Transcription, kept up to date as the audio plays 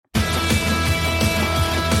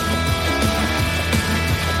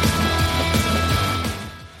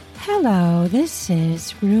Hello, this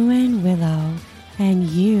is Ruin Willow, and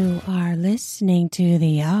you are listening to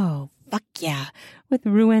the Fuck Yeah with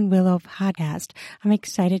Ruin Willow podcast. I'm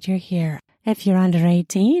excited you're here. If you're under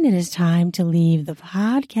 18, it is time to leave the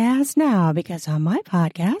podcast now, because on my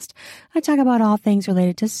podcast, I talk about all things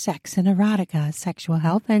related to sex and erotica, sexual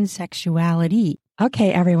health, and sexuality.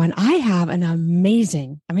 Okay, everyone, I have an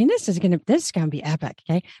amazing, this is going to be epic.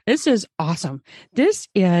 Okay. This is awesome. This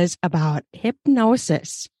is about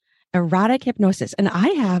hypnosis, erotic hypnosis. And I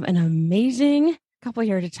have an amazing couple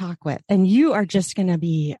here to talk with, and you are just going to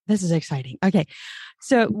be, this is exciting. Okay.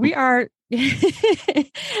 So we are,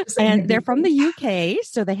 and they're from the UK,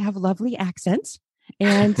 so they have lovely accents.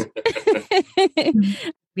 And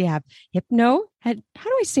we have how do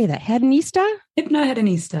I say that?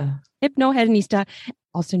 Hypnohedonista,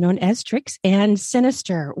 also known as Trix, and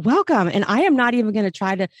Sinister. Welcome. And I am not even going to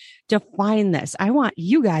try to define this. I want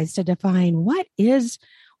you guys to define what is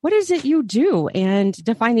it you do, and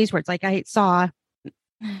define these words. Like I saw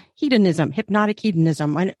hedonism, hypnotic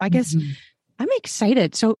hedonism. I guess I'm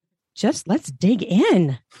excited. So just let's dig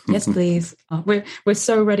in. Yes, please. We're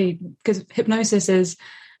so ready, because hypnosis is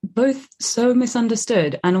both so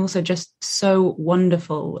misunderstood and also just so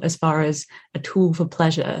wonderful as far as a tool for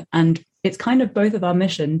pleasure. And it's kind of both of our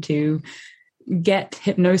mission to get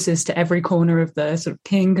hypnosis to every corner of the sort of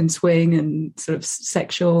kink and swing and sort of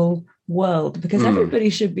sexual world, because everybody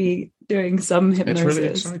should be doing some hypnosis. It's really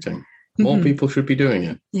exciting. More people should be doing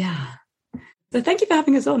it. Yeah. So thank you for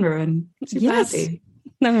having us on, Ruin. Super happy.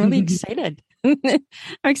 I'm really excited.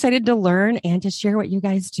 I'm excited to learn and to share what you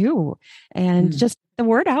guys do, and just the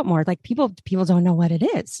word out more. Like people don't know what it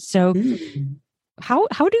is. So how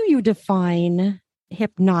do you define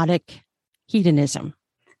hypnotic hedonism?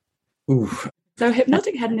 So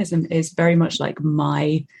hypnotic hedonism is very much like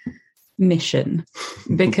my mission,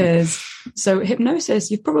 because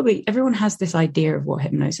hypnosis, everyone has this idea of what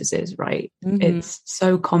hypnosis is, right? It's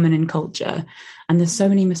so common in culture, and there's so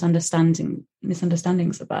many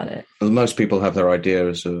misunderstandings about it. Well, most people have their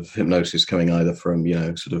ideas of hypnosis coming either from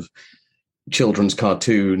sort of children's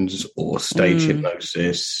cartoons or stage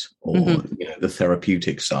hypnosis, or the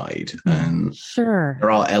therapeutic side. And sure,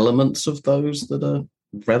 there are elements of those that are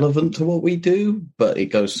relevant to what we do, but it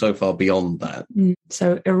goes so far beyond that.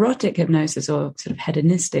 So erotic hypnosis, or sort of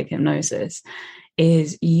hedonistic hypnosis,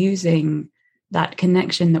 is using that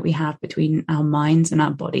connection that we have between our minds and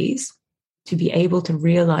our bodies to be able to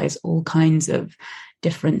realize all kinds of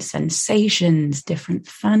different sensations, different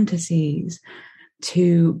fantasies,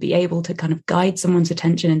 to be able to kind of guide someone's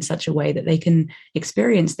attention in such a way that they can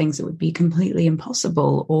experience things that would be completely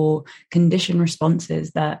impossible, or condition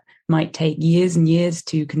responses that might take years and years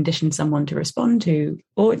to condition someone to respond to,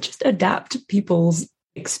 or just adapt people's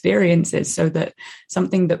experiences so that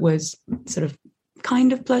something that was sort of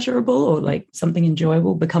kind of pleasurable or like something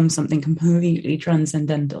enjoyable becomes something completely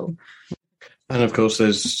transcendental. And of course,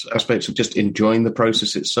 there's aspects of just enjoying the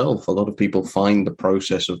process itself. A lot of people find the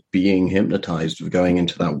process of being hypnotized, of going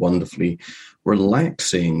into that wonderfully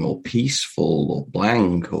relaxing or peaceful or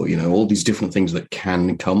blank, or, all these different things that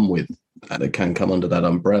can come under that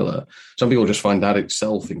umbrella. Some people just find that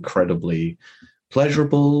itself incredibly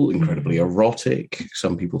pleasurable, incredibly erotic.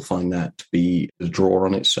 Some people find that to be a draw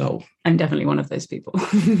on itself. I'm definitely one of those people.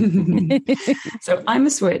 So I'm a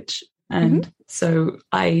switch. And so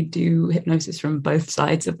I do hypnosis from both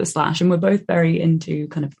sides of the slash, and we're both very into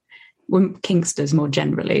we're kinksters more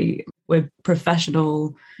generally. We're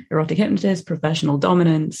professional erotic hypnotists, professional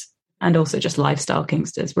dominants, and also just lifestyle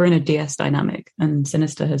kinksters. We're in a DS dynamic, and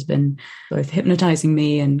Sinister has been both hypnotizing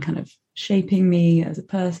me and kind of shaping me as a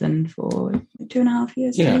person for 2.5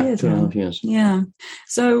 years. Yeah, 3 years 2.5 years. Yeah.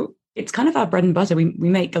 So it's kind of our bread and butter. We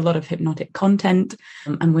make a lot of hypnotic content,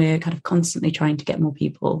 and we're kind of constantly trying to get more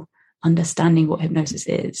people understanding what hypnosis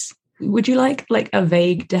is. Would you like a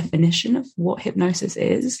vague definition of what hypnosis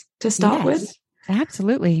is to start with?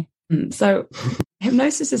 Absolutely. So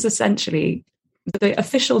hypnosis is essentially the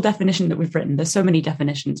official definition that we've written. There's so many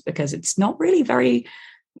definitions because it's not really very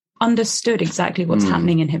understood exactly what's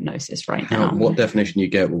happening in hypnosis right now. What definition you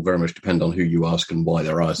get will very much depend on who you ask and why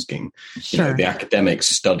they're asking. Sure. The academics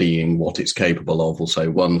studying what it's capable of will say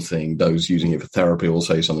one thing. Those using it for therapy will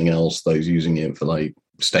say something else. Those using it for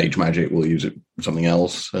stage magic will use it for something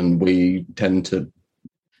else. And we tend to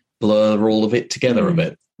blur all of it together a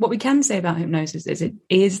bit. What we can say about hypnosis is it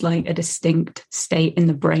is like a distinct state in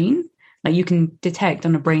the brain. Like you can detect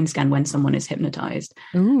on a brain scan when someone is hypnotized.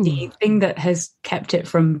 Ooh. The thing that has kept it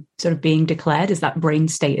from sort of being declared is that brain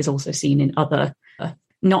state is also seen in other,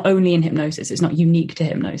 not only in hypnosis, it's not unique to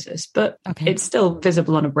hypnosis, but it's still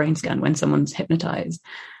visible on a brain scan when someone's hypnotized.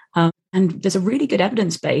 And there's a really good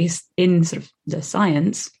evidence base in sort of the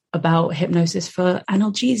science about hypnosis for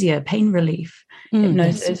analgesia, pain relief,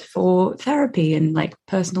 hypnosis for therapy and like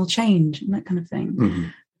personal change and that kind of thing. Mm-hmm.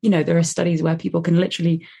 You know, there are studies where people can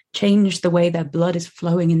literally change the way their blood is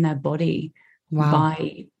flowing in their body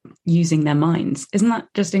by using their minds. Isn't that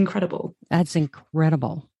just incredible? That's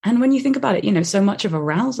incredible. And when you think about it, you know, so much of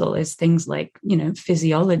arousal is things like, you know,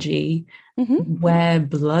 physiology, where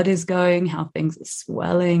blood is going, how things are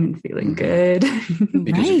swelling and feeling good.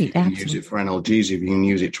 Because if you can use it for analgesia, if you can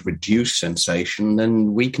use it to reduce sensation,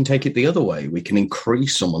 then we can take it the other way. We can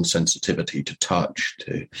increase someone's sensitivity to touch,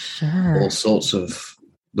 to all sorts of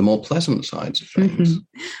the more pleasant sides of things.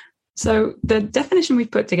 So the definition we've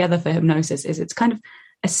put together for hypnosis is it's kind of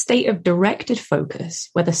a state of directed focus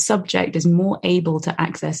where the subject is more able to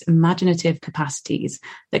access imaginative capacities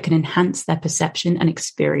that can enhance their perception and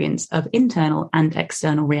experience of internal and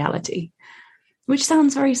external reality, which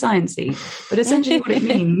sounds very sciencey, but essentially what it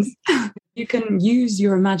means, you can use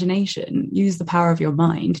your imagination, use the power of your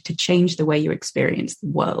mind to change the way you experience the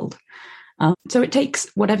world. So it takes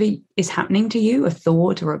whatever is happening to you, a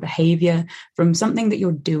thought or a behavior, from something that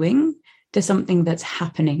you're doing to something that's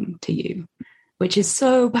happening to you, which is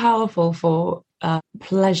so powerful for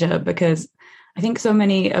pleasure, because I think so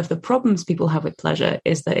many of the problems people have with pleasure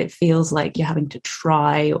is that it feels like you're having to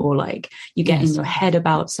try, or like you get in your head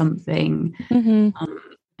about something. And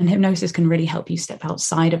hypnosis can really help you step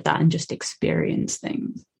outside of that and just experience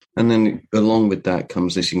things. And then along with that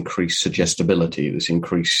comes this increased suggestibility, this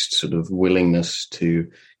increased sort of willingness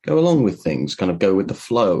to go along with things, kind of go with the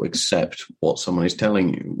flow, accept what someone is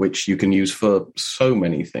telling you, which you can use for so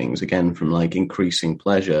many things. Again, from like increasing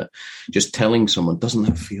pleasure, just telling someone, doesn't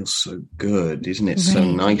that feel so good? Isn't it so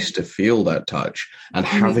nice to feel that touch? And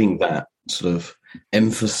having that sort of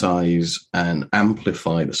emphasize and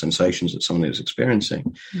amplify the sensations that someone is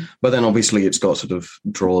experiencing. But then obviously it's got sort of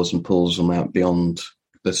draws and pulls on that beyond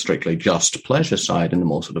the strictly just pleasure side and the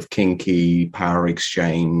more sort of kinky power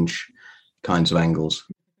exchange kinds of angles.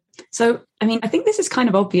 So, I mean, I think this is kind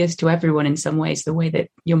of obvious to everyone in some ways, the way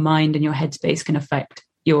that your mind and your headspace can affect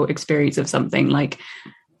your experience of something. Like,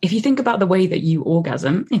 if you think about the way that you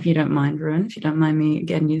orgasm, if you don't mind, Ruan, if you don't mind me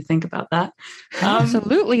getting you to think about that.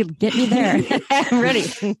 Absolutely. Get me there. I'm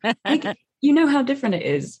ready. Like, you know how different it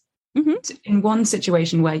is. In one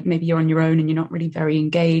situation where maybe you're on your own and you're not really very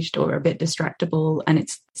engaged or a bit distractible, and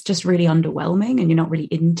it's just really underwhelming and you're not really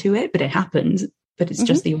into it, but it happens. But it's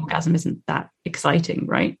just the orgasm isn't that exciting,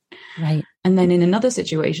 right? Right. And then in another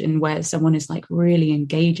situation where someone is like really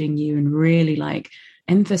engaging you and really like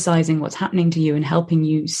emphasizing what's happening to you and helping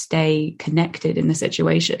you stay connected in the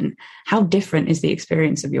situation, how different is the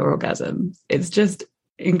experience of your orgasm? It's just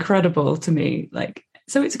incredible to me. Like,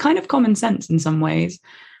 so it's kind of common sense in some ways,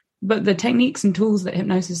 but the techniques and tools that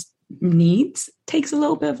hypnosis needs takes a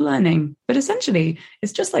little bit of learning. But essentially,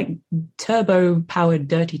 it's just like turbo-powered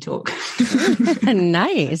dirty talk.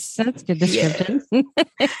 Nice. That's a good description.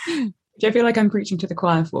 Which I feel like I'm preaching to the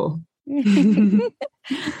choir for.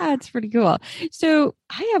 That's pretty cool. So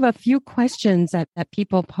I have a few questions that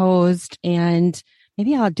people posed, and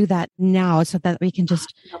maybe I'll do that now so that we can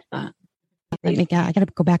just... I got to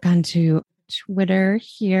go back onto Twitter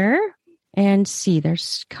here and see.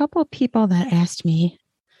 There's a couple people that asked me.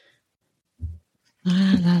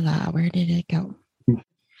 Where did it go?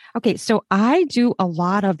 Okay, so I do a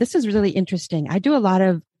lot of, this is really interesting. I do a lot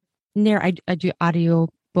of, I do audio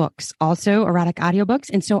books, also erotic audio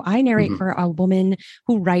books. And so I narrate for a woman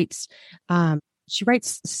who writes, she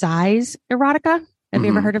writes size erotica. Have you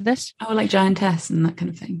ever heard of this? Oh, like giantess and that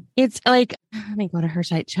kind of thing. It's like, let me go to her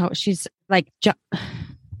site. She's like,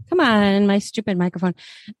 come on, my stupid microphone.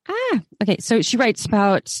 Okay. So she writes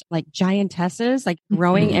about like giantesses, like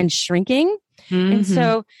growing and shrinking. And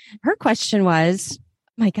so her question was,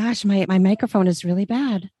 my gosh, my microphone is really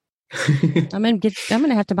bad. I'm going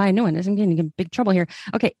to have to buy a new one. I'm getting in big trouble here.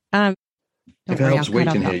 Okay. If it helps, we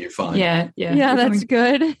can hear you fine. Yeah. That's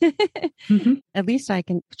good. At least I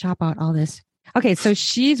can chop out all this. Okay. So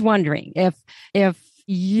she's wondering if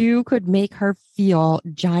you could make her feel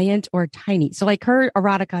giant or tiny. So like her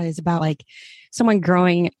erotica is about like someone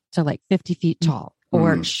growing to like 50 feet tall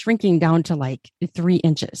or shrinking down to like 3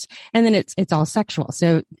 inches. And then it's all sexual.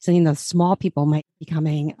 So seeing the small people might be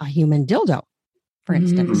becoming a human dildo, for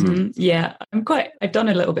instance. Yeah. I've done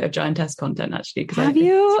a little bit of giantess content actually. Have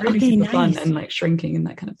you? It's really super fun and like shrinking and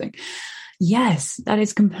that kind of thing. Yes, that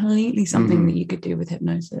is completely something that you could do with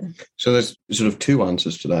hypnosis. So there's sort of two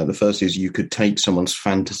answers to that. The first is you could take someone's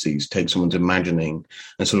fantasies, take someone's imagining,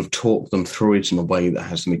 and sort of talk them through it in a way that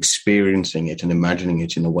has them experiencing it and imagining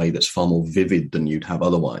it in a way that's far more vivid than you'd have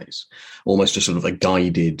otherwise. Almost a sort of a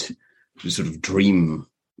guided sort of dream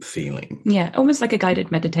feeling. Yeah, almost like a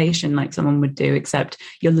guided meditation, like someone would do, except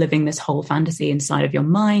you're living this whole fantasy inside of your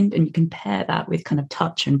mind, and you can pair that with kind of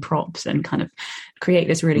touch and props and kind of create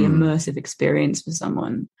this really immersive experience for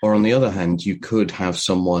someone. Or on the other hand, you could have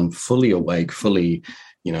someone fully awake, fully,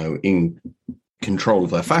 in control of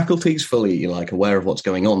their faculties, fully like aware of what's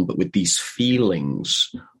going on, but with these feelings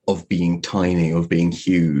of being tiny, of being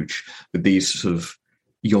huge, with these sort of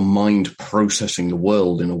your mind processing the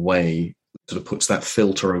world in a way that sort of puts that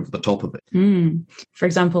filter over the top of it. For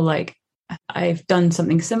example, like I've done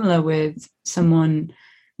something similar with someone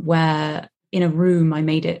where in a room, I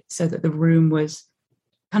made it so that the room was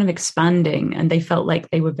kind of expanding and they felt like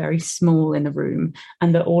they were very small in the room,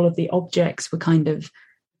 and that all of the objects were kind of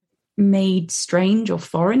made strange or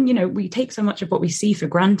foreign. We take so much of what we see for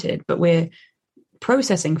granted, but we're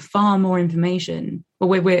processing far more information, or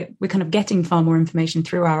we're kind of getting far more information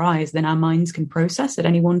through our eyes than our minds can process at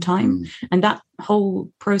any one time. And that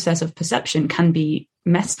whole process of perception can be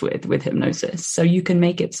messed with hypnosis. So you can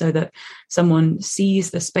make it so that someone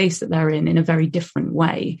sees the space that they're in a very different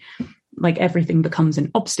way. Like everything becomes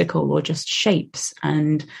an obstacle or just shapes,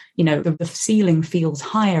 and the ceiling feels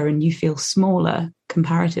higher and you feel smaller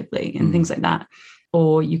comparatively and things like that.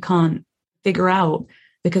 Or you can't figure out,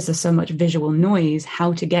 because there's so much visual noise,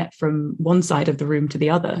 how to get from one side of the room to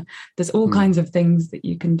the other. There's all kinds of things that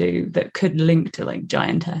you can do that could link to like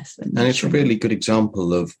giantess. And it's a really good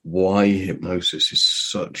example of why hypnosis is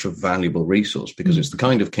such a valuable resource, because it's the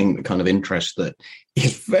kind of kink, the kind of interest that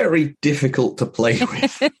is very difficult to play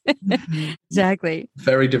with. Exactly.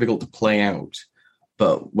 Very difficult to play out.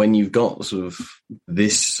 But when you've got sort of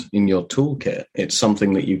this in your toolkit, it's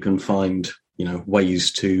something that you can find,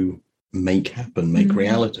 ways to make happen, make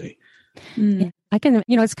reality. Yeah. I can,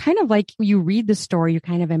 it's kind of like you read the story, you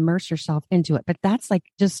kind of immerse yourself into it, but that's like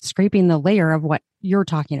just scraping the layer of what you're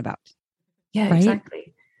talking about. Yeah, right?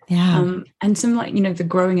 Exactly. Yeah. And some like, the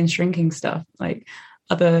growing and shrinking stuff, like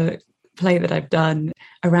other play that I've done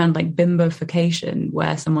around like bimbofication,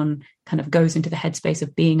 where someone kind of goes into the headspace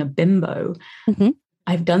of being a bimbo.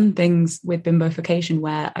 I've done things with bimbofication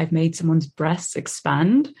where I've made someone's breasts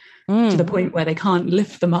expand to the point where they can't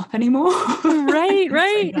lift them up anymore. Right.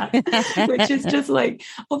 Like that, which is just like,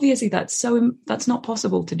 obviously that's not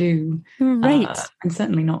possible to do. Right. And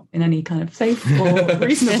certainly not in any kind of safe or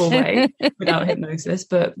reasonable way without hypnosis.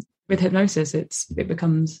 But with hypnosis, it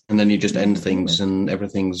becomes... And then you just end things and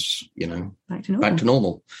everything's, back to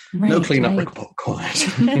normal. Right, no cleanup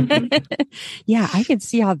required. Yeah, I could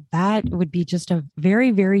see how that would be just a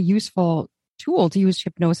very, very useful tool to use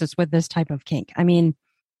hypnosis with this type of kink. I mean,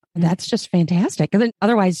 that's just fantastic. And then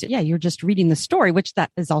otherwise, you're just reading the story, which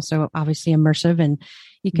that is also obviously immersive and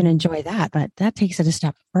you can enjoy that, but that takes it a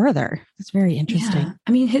step further. It's very interesting. Yeah.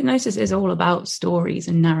 I mean, hypnosis is all about stories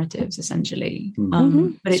and narratives, essentially.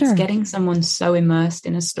 But it's getting someone so immersed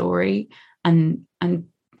in a story and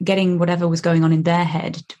getting whatever was going on in their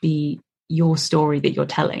head to be your story that you're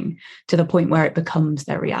telling, to the point where it becomes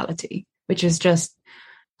their reality, which is just,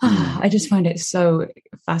 I just find it so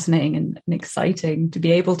fascinating and exciting to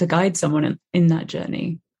be able to guide someone in that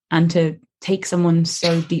journey and to take someone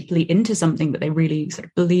so deeply into something that they really sort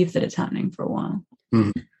of believe that it's happening for a while.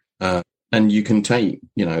 And you can take,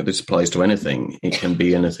 this applies to anything. It can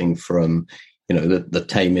be anything from, the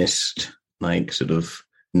tamest, like sort of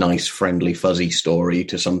nice, friendly, fuzzy story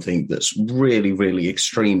to something that's really, really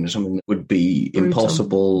extreme, something that would be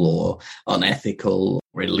impossible or unethical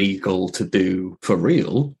or illegal to do for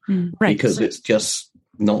real, because it's just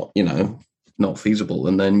not, not feasible.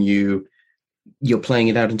 And then you're playing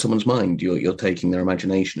it out in someone's mind. You're taking their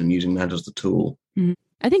imagination and using that as the tool.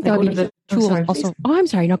 I think that would be the tool also. Oh, I'm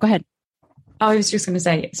sorry. No, go ahead. I was just going to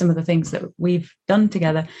say some of the things that we've done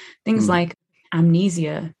together, things like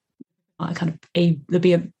amnesia, kind of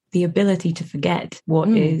the ability to forget what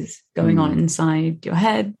is going on inside your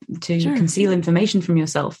head, to conceal information from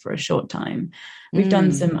yourself for a short time. We've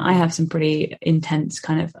done I have some pretty intense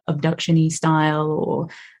kind of abduction-y style or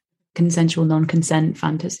consensual non-consent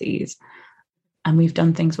fantasies. And we've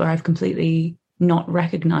done things where I've completely not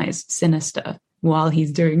recognized Sinister while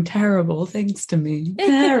he's doing terrible things to me.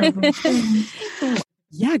 Terrible things.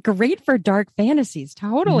 Yeah, great for dark fantasies.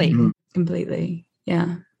 Totally. Completely.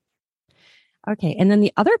 Yeah. Okay. And then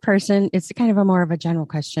the other person, it's kind of a more of a general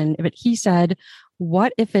question, but he said,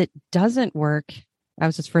 what if it doesn't work? That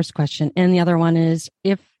was his first question. And the other one is,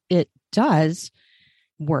 if it does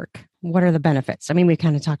work, what are the benefits? I mean, we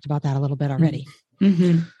kind of talked about that a little bit already.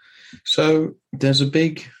 So there's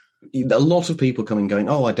a lot of people coming going,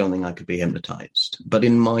 oh, I don't think I could be hypnotized. But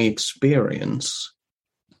in my experience,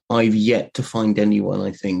 I've yet to find anyone,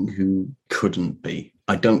 I think, who couldn't be.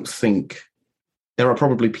 I don't think there are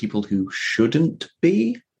probably people who shouldn't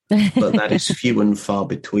be, but that is few and far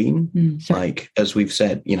between. Sure. Like, as we've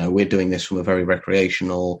said, we're doing this from a very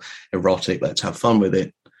recreational, erotic, let's have fun with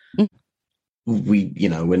it.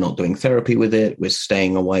 We're not doing therapy with it. We're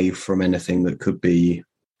staying away from anything that could be,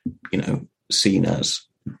 seen as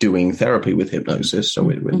doing therapy with hypnosis. So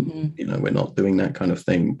we're not doing that kind of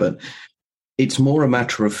thing. But it's more a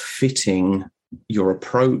matter of fitting your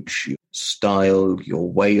approach, your style, your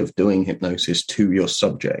way of doing hypnosis to your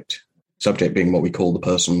subject being what we call the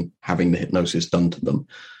person having the hypnosis done to them.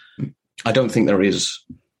 I don't think there is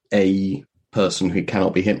a person who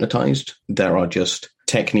cannot be hypnotized. There are just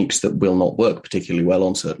techniques that will not work particularly well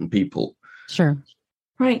on certain people. Sure.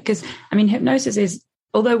 Right. Because, hypnosis is,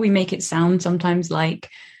 although we make it sound sometimes like,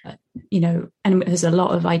 and there's a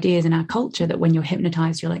lot of ideas in our culture that when you're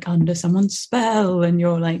hypnotized, you're like under someone's spell and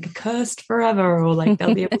you're like cursed forever, or like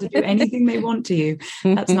they'll be able to do anything they want to you.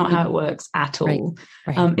 That's not how it works at all.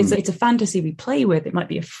 Right. It's a fantasy we play with. It might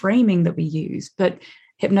be a framing that we use, but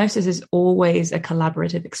hypnosis is always a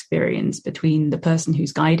collaborative experience between the person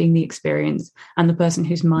who's guiding the experience and the person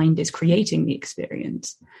whose mind is creating the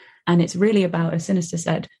experience. And it's really about, as Sinister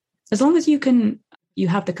said, as long as you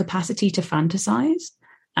have the capacity to fantasize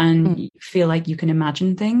and you feel like you can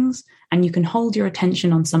imagine things and you can hold your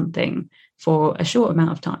attention on something for a short amount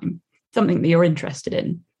of time, something that you're interested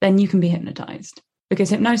in, then you can be hypnotized. Because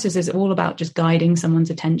hypnosis is all about just guiding someone's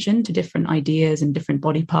attention to different ideas and different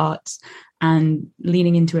body parts and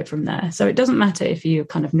leaning into it from there. So it doesn't matter if you're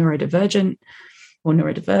kind of neurodivergent or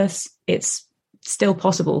neurodiverse, it's still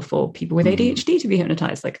possible for people with ADHD to be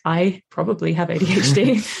hypnotized. Like, I probably have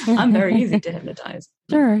ADHD. I'm very easy to hypnotize.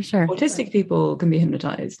 Sure. Autistic people can be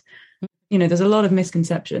hypnotized. There's a lot of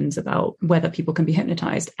misconceptions about whether people can be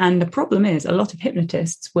hypnotized. And the problem is a lot of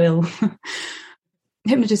hypnotists who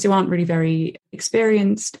aren't really very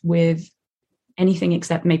experienced with anything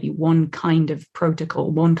except maybe one kind of protocol,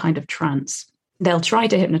 one kind of trance. They'll try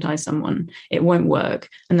to hypnotize someone, it won't work,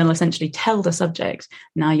 and they'll essentially tell the subject,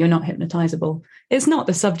 "Now you're not hypnotizable." It's not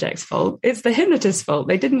the subject's fault, it's the hypnotist's fault.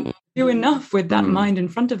 They didn't do enough with that mind in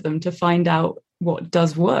front of them to find out what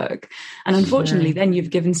does work. And unfortunately, then you've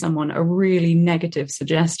given someone a really negative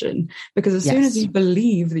suggestion, because as soon as you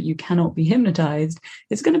believe that you cannot be hypnotized,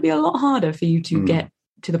 it's going to be a lot harder for you to get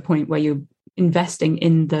to the point where you're investing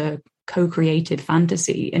in the co-created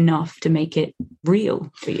fantasy enough to make it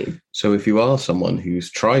real for you. So if you are someone who's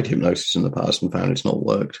tried hypnosis in the past and found it's not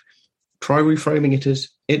worked, try reframing it as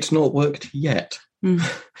it's not worked yet.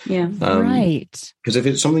 Yeah. Right. Because if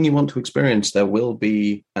it's something you want to experience, there will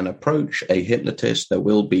be an approach, a hypnotist, there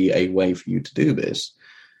will be a way for you to do this.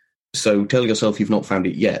 So tell yourself you've not found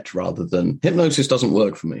it yet, rather than hypnosis doesn't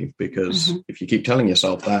work for me, because if you keep telling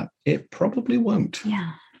yourself that, it probably won't.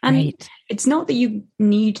 Yeah. And it's not that you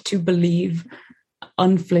need to believe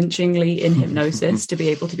unflinchingly in hypnosis to be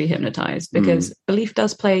able to be hypnotized, because belief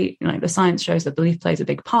does play, the science shows that belief plays a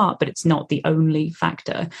big part, but it's not the only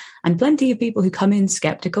factor. And plenty of people who come in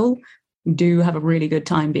skeptical do have a really good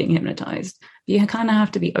time being hypnotized. But you kind of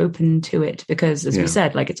have to be open to it, because as we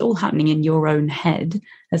said, like, it's all happening in your own head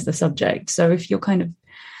as the subject. So if you're kind of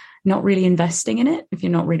not really investing in it, if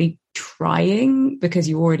you're not really trying because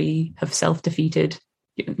you already have self-defeated,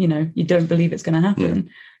 you don't believe it's going to happen,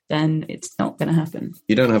 then it's not going to happen.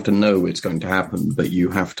 You don't have to know it's going to happen, but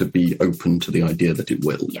you have to be open to the idea that it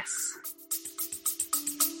will. Yes.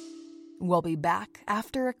 We'll be back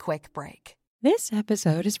after a quick break. This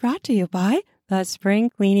episode is brought to you by the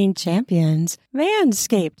Spring Cleaning Champions,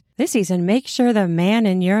 Manscaped. This season, make sure the man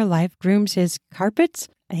in your life grooms his carpets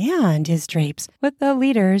and his drapes with the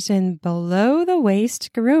leaders in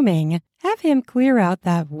below-the-waist grooming. Have him clear out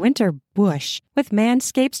that winter bush with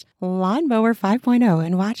Manscaped's Lawnmower 5.0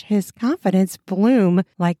 and watch his confidence bloom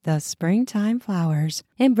like the springtime flowers.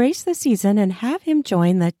 Embrace the season and have him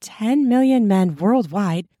join the 10 million men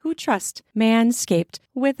worldwide who trust Manscaped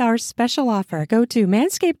with our special offer. Go to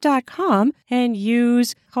manscaped.com and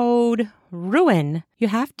use code RUIN. You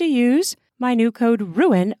have to use my new code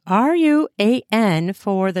RUIN, RUAN,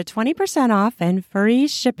 for the 20% off and free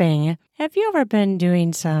shipping. Have you ever been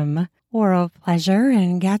doing some oral pleasure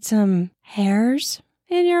and got some hairs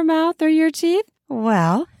in your mouth or your teeth?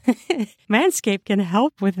 Well, Manscaped can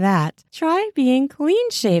help with that. Try being clean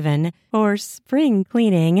shaven or spring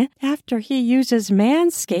cleaning. After he uses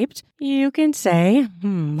Manscaped, you can say,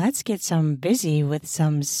 let's get some busy with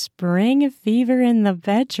some spring fever in the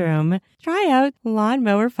bedroom. Try out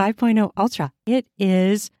Lawnmower 5.0 Ultra. It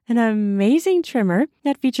is an amazing trimmer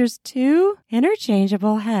that features 2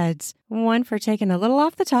 interchangeable heads, one for taking a little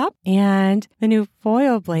off the top and the new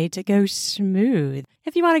foil blade to go smooth.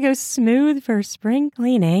 If you want to go smooth for spring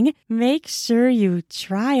cleaning, make sure you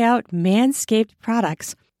try out Manscaped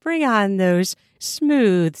products. Bring on those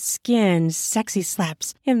smooth skin, sexy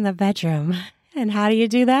slaps in the bedroom. And how do you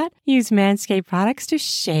do that? Use Manscaped products to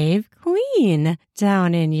shave clean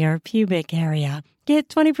down in your pubic area. Get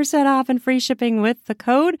 20% off and free shipping with the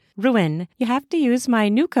code RUIN. You have to use my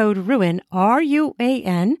new code RUIN,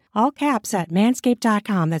 RUAN, all caps at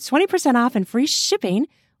manscaped.com. That's 20% off and free shipping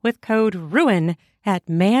with code RUIN at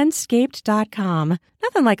manscaped.com.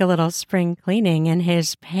 Nothing like a little spring cleaning in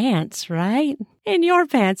his pants, right? In your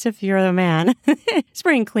pants if you're the man.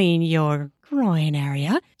 Spring clean your groin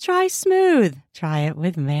area. Try smooth. Try it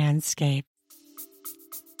with Manscaped.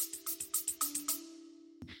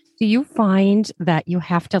 Do you find that you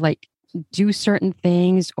have to do certain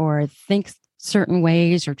things or think certain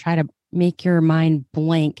ways or try to make your mind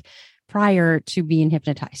blank prior to being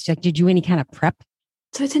hypnotized? Did you do any kind of prep?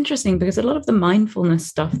 So it's interesting because a lot of the mindfulness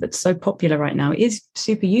stuff that's so popular right now is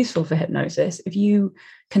super useful for hypnosis. If you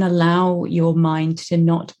can allow your mind to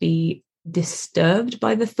not be disturbed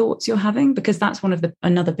by the thoughts you're having, because that's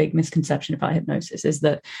another big misconception about hypnosis is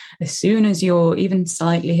that as soon as you're even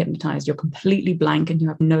slightly hypnotized, you're completely blank and you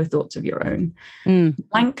have no thoughts of your own.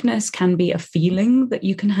 Blankness can be a feeling that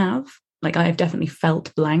you can have. I have definitely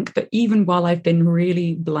felt blank, but even while I've been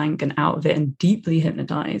really blank and out of it and deeply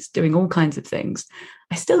hypnotized, doing all kinds of things,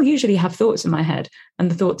 I still usually have thoughts in my head.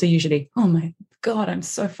 And the thoughts are usually, oh my God, I'm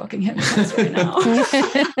so fucking hypnotized right now.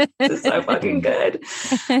 This is so fucking good.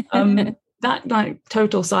 That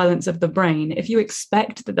total silence of the brain, if you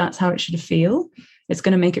expect that that's how it should feel, it's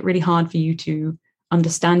going to make it really hard for you to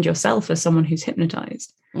understand yourself as someone who's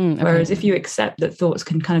hypnotized. Okay. Whereas if you accept that thoughts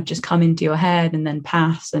can kind of just come into your head and then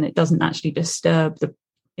pass and it doesn't actually disturb the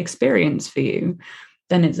experience for you,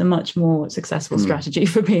 then it's a much more successful strategy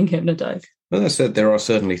for being hypnotized. Well, that said, there are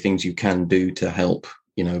certainly things you can do to help,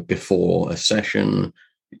 before a session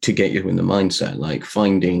to get you in the mindset, like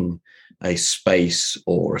finding a space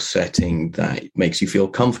or a setting that makes you feel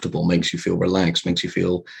comfortable, makes you feel relaxed, makes you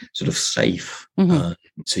feel sort of safe.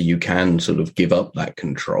 So you can sort of give up that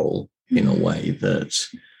control in a way that,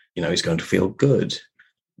 is going to feel good.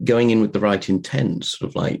 Going in with the right intent, sort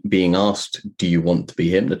of like being asked, do you want to be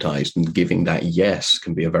hypnotized? And giving that yes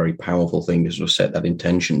can be a very powerful thing to sort of set that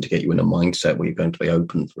intention to get you in a mindset where you're going to be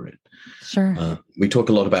open for it. Sure. We talk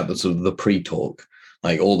a lot about the sort of the pre-talk,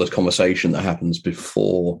 like all the conversation that happens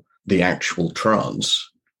before the actual trance,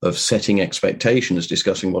 of setting expectations,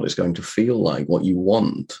 discussing what it's going to feel like, what you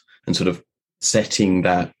want, and sort of setting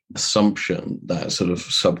that assumption, that sort of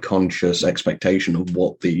subconscious expectation of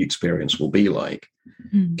what the experience will be like,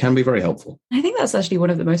 can be very helpful. I think that's actually one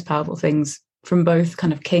of the most powerful things from both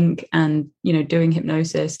kind of kink and, doing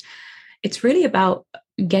hypnosis. It's really about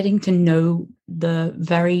getting to know the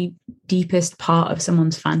very deepest part of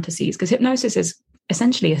someone's fantasies, because hypnosis is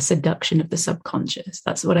essentially a seduction of the subconscious.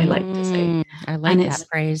 That's what I like to say. I like that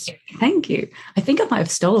phrase. Thank you. I think I might have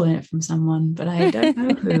stolen it from someone, but I don't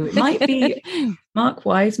know who. It might be Mark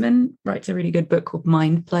Wiseman writes a really good book called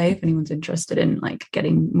Mind Play. If anyone's interested in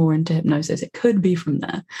getting more into hypnosis, it could be from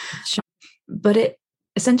there. Sure. But it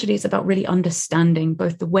essentially is about really understanding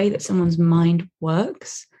both the way that someone's mind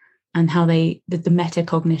works and how the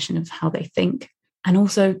metacognition of how they think, and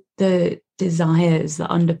also the desires that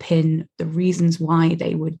underpin the reasons why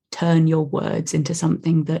they would turn your words into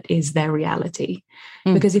something that is their reality.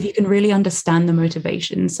 Because if you can really understand the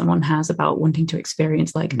motivations someone has about wanting to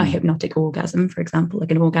experience a hypnotic orgasm, for example, like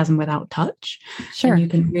an orgasm without touch, sure, then you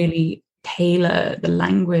can really tailor the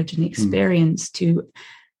language and the experience to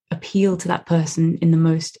appeal to that person in the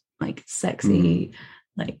most sexy,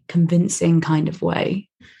 convincing kind of way.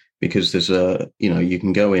 Because there's you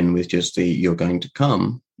can go in with just you're going to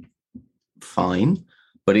come, fine.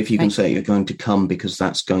 But if you can say you're going to come because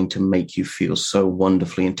that's going to make you feel so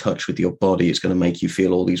wonderfully in touch with your body, it's going to make you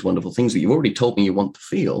feel all these wonderful things that you've already told me you want to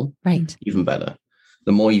feel, right? Even better.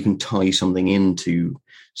 The more you can tie something into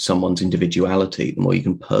someone's individuality, the more you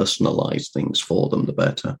can personalize things for them, the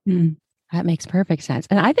better. That makes perfect sense.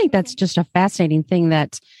 And I think that's just a fascinating thing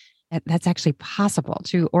that's actually possible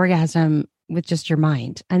to orgasm with just your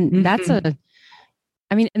mind. And that's and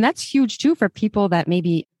that's huge too for people that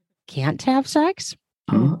maybe can't have sex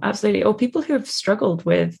Oh, absolutely. Or people who have struggled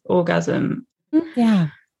with orgasm. Yeah.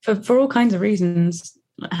 For all kinds of reasons.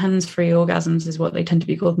 Hands-free orgasms is what they tend to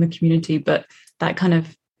be called in the community, but that kind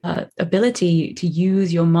of ability to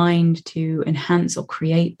use your mind to enhance or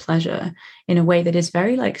create pleasure in a way that is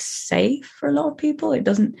very like safe for a lot of people. It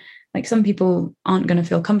doesn't, like, some people aren't going to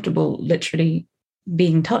feel comfortable literally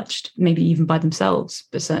being touched, maybe even by themselves,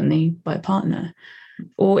 but certainly by a partner.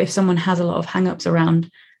 Or if someone has a lot of hang-ups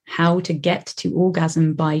around how to get to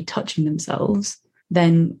orgasm by touching themselves,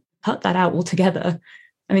 then cut that out altogether.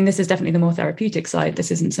 I mean, this is definitely the more therapeutic side. This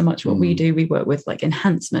isn't so much what we do. We work with like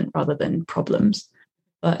enhancement rather than problems.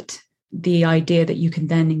 But the idea that you can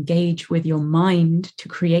then engage with your mind to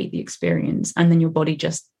create the experience and then your body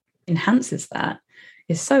just enhances that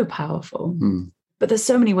is so powerful. But there's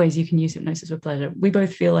so many ways you can use hypnosis with pleasure. We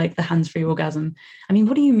both feel like the hands-free orgasm. I mean,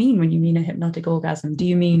 what do you mean when you mean a hypnotic orgasm? Do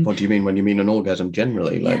you mean... What do you mean when you mean an orgasm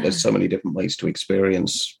generally? Like, there's so many different ways to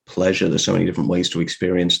experience pleasure. There's so many different ways to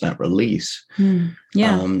experience that release.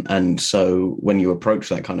 And so when you approach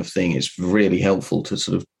that kind of thing, it's really helpful to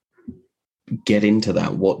sort of get into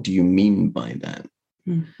that. What do you mean by that?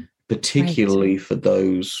 Particularly for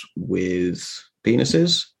those with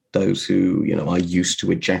penises, those who, you know, are used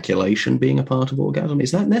to ejaculation being a part of orgasm.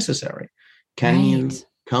 Is that necessary? Can you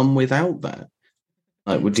come without that?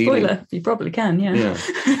 Like, we're Spoiler, you probably can, yeah.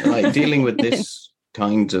 Like, dealing with this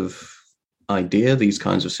kind of idea, these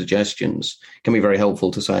kinds of suggestions can be very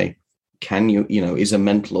helpful to say, can you, you know, is a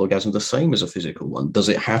mental orgasm the same as a physical one? Does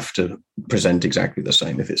it have to present exactly the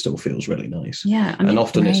same if it still feels really nice? Yeah. I mean, and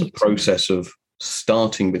often it's a process of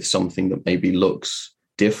starting with something that maybe looks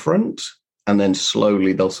different, and then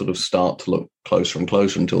slowly they'll sort of start to look closer and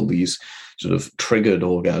closer until these sort of triggered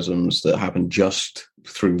orgasms that happen just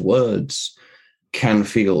through words can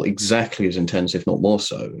feel exactly as intense, if not more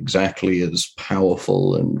so, exactly as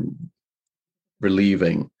powerful and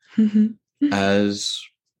relieving as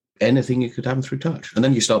anything you could happen through touch. And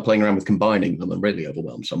then you start playing around with combining them and really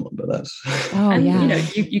overwhelm someone. But that's... you know,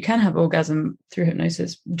 you can have orgasm through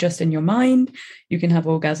hypnosis just in your mind. You can have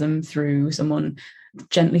orgasm through someone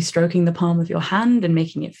gently stroking the palm of your hand and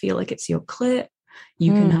making it feel like it's your clit.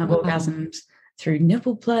 You can have orgasms through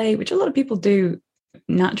nipple play, which a lot of people do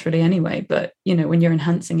naturally anyway, but you know, when you're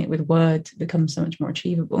enhancing it with words, it becomes so much more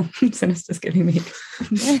achievable. Sinister's giving me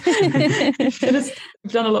I've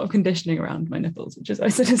done a lot of conditioning around my nipples, which is why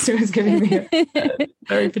Sinister was giving me a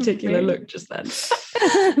very particular look just then.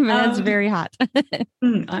 That's very hot.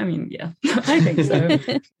 I mean, yeah, I think so.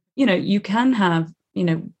 You know, you can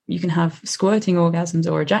have squirting orgasms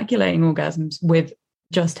or ejaculating orgasms with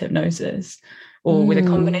just hypnosis, or with a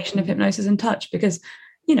combination of hypnosis and touch, because,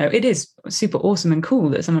 you know, it is super awesome and cool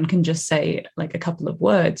that someone can just say like a couple of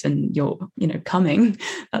words and you're, you know, coming.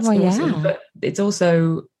 That's awesome. Yeah. But it's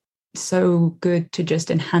also so good to just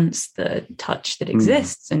enhance the touch that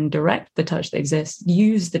exists and direct the touch that exists.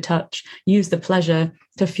 Use the touch, use the pleasure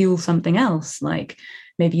to fuel something else. Like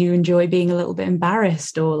maybe you enjoy being a little bit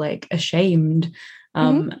embarrassed or like ashamed.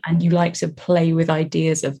 And you like to play with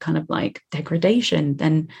ideas of kind of like degradation,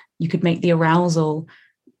 then you could make the arousal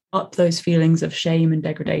up those feelings of shame and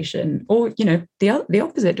degradation. Or, you know, the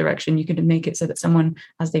opposite direction, you could make it so that someone,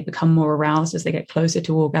 as they become more aroused, as they get closer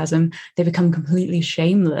to orgasm, they become completely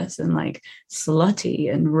shameless and like slutty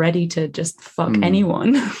and ready to just fuck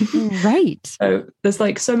anyone. Right. So there's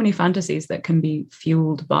like so many fantasies that can be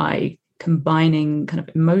fueled by combining kind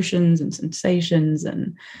of emotions and sensations.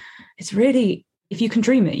 And it's really... if you can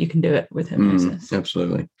dream it, you can do it with hypnosis.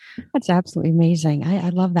 Absolutely. That's absolutely amazing. I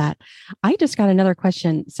love that. I just got another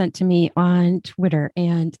question sent to me on Twitter,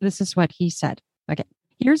 and this is what he said. Okay,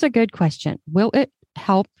 here's a good question. Will it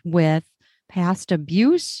help with past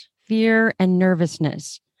abuse, fear, and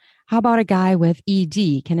nervousness? How about a guy with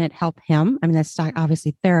ED? Can it help him? I mean, that's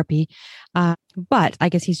obviously therapy, but I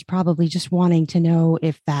guess he's probably just wanting to know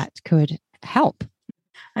if that could help.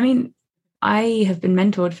 I mean, I have been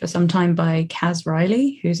mentored for some time by Kaz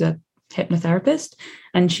Riley, who's a hypnotherapist,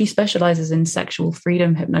 and she specializes in sexual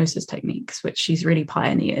freedom hypnosis techniques, which she's really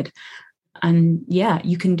pioneered. And yeah,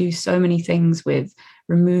 you can do so many things with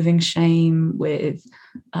removing shame, with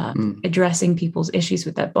addressing people's issues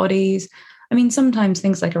with their bodies. I mean, sometimes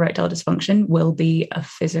things like erectile dysfunction will be a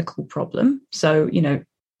physical problem. So, you know,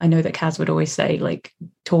 I know that Kaz would always say, like,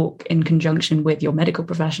 talk in conjunction with your medical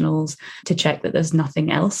professionals to check that there's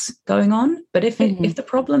nothing else going on. But if the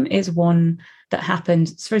problem is one that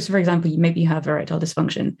happens, so for example, maybe you have erectile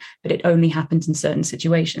dysfunction, but it only happens in certain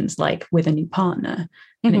situations, like with a new partner,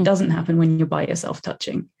 and it doesn't happen when you're by yourself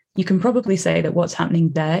touching, you can probably say that what's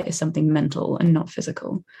happening there is something mental and not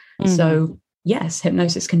physical. So yes,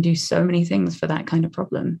 hypnosis can do so many things for that kind of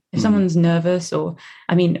problem. If Mm. someone's nervous, or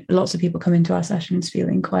I mean, lots of people come into our sessions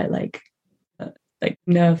feeling quite like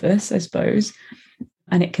nervous, I suppose.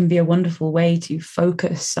 And it can be a wonderful way to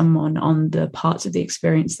focus someone on the parts of the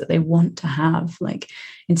experience that they want to have. Like,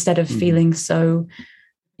 instead of feeling so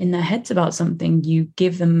in their heads about something, you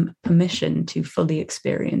give them permission to fully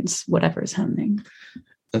experience whatever is happening.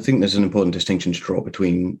 I think there's an important distinction to draw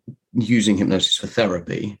between using hypnosis for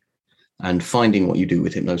therapy and finding what you do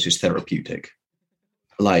with hypnosis therapeutic.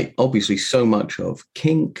 Like, obviously, so much of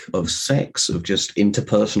kink, of sex, of just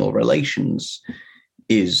interpersonal relations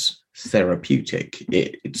is therapeutic.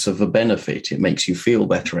 It's of a benefit. It makes you feel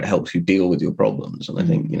better. It helps you deal with your problems. And I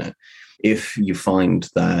think, if you find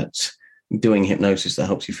that doing hypnosis that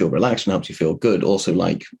helps you feel relaxed and helps you feel good also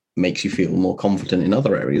like makes you feel more confident in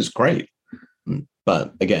other areas, great.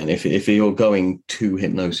 But again, if you're going to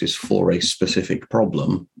hypnosis for a specific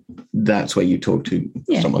problem, that's where you talk to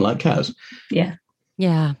someone like Kaz. Yeah.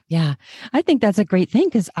 Yeah. Yeah. I think that's a great thing,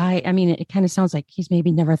 because I mean, it kind of sounds like he's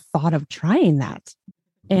maybe never thought of trying that.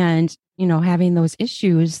 And, having those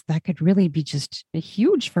issues, that could really be just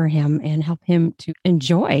huge for him and help him to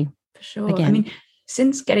enjoy. For sure. Again. I mean,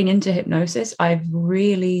 since getting into hypnosis, I've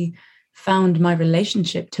really found my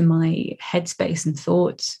relationship to my headspace and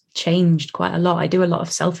thoughts changed quite a lot. I do a lot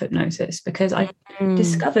of self-hypnosis because I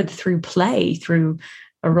discovered through play, through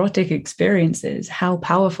erotic experiences, how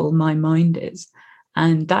powerful my mind is.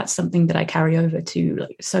 And that's something that I carry over to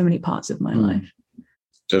like so many parts of my life.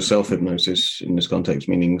 So self-hypnosis in this context,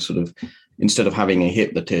 meaning sort of instead of having a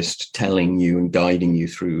hypnotist telling you and guiding you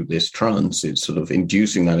through this trance, it's sort of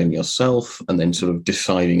inducing that in yourself and then sort of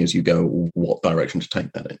deciding as you go what direction to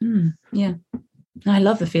take that in. Yeah. I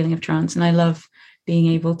love the feeling of trance, and I love being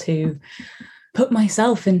able to put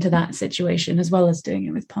myself into that situation as well as doing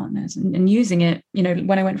it with partners and using it.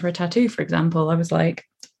 When I went for a tattoo, for example, I was like,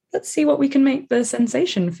 let's see what we can make the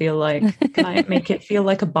sensation feel like. Can I make it feel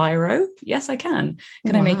like a biro? Yes, I can.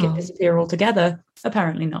 Can I make it disappear altogether?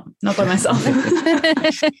 Apparently not by myself. But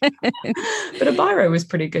a biro was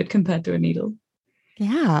pretty good compared to a needle.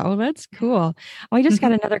 Yeah. Oh, that's cool. Oh, I just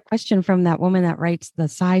got another question from that woman that writes the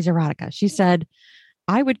Size Erotica. She said,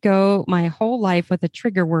 I would go my whole life with a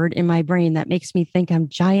trigger word in my brain that makes me think I'm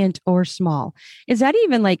giant or small. Is that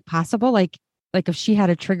even like possible? Like if she had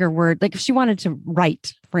a trigger word, like if she wanted to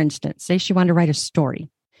write, for instance, say she wanted to write a story,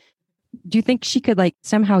 do you think she could like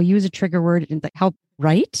somehow use a trigger word and like help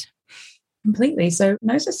write? Completely. So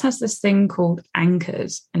Gnosis has this thing called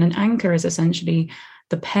anchors, and an anchor is essentially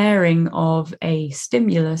the pairing of a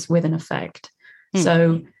stimulus with an effect.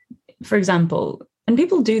 So, for example, and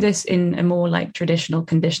people do this in a more like traditional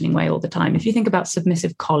conditioning way all the time. If you think about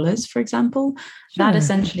submissive collars, for example, that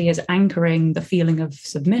essentially is anchoring the feeling of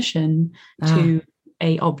submission to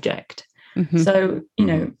a object. So,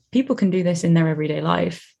 people can do this in their everyday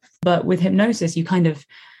life, but with hypnosis, you kind of,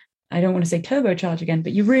 I don't want to say turbocharge again,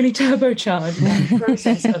 but you really turbocharge that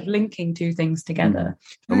process of linking two things together.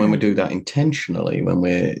 And when we do that intentionally, when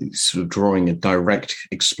we're sort of drawing a direct,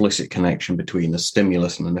 explicit connection between a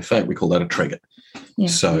stimulus and an effect, we call that a trigger. Yeah.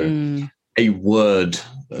 So a word,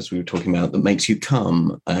 as we were talking about, that makes you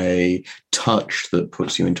come, a touch that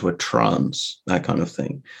puts you into a trance, that kind of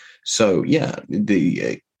thing. So yeah,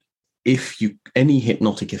 any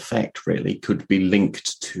hypnotic effect really could be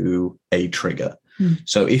linked to a trigger.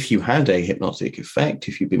 So if you had a hypnotic effect,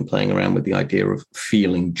 if you've been playing around with the idea of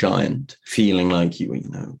feeling giant, feeling like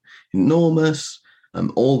enormous,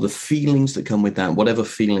 all the feelings that come with that, whatever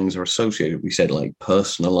feelings are associated, we said like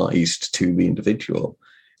personalized to the individual,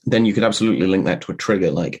 then you could absolutely link that to a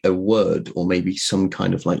trigger, like a word, or maybe some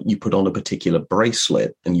kind of like you put on a particular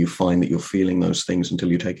bracelet and you find that you're feeling those things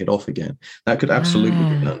until you take it off again. That could absolutely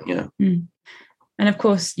be done. Yeah. And of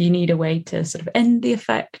course, you need a way to sort of end the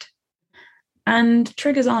effect. And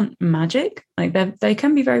triggers aren't magic. Like they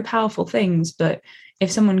can be very powerful things, but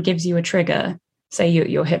if someone gives you a trigger, say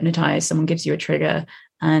you're hypnotized, someone gives you a trigger,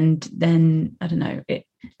 and then, I don't know, they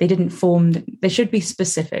didn't form, they should be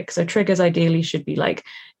specific. So triggers ideally should be like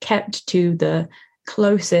kept to the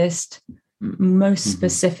closest, most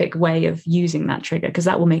specific way of using that trigger, because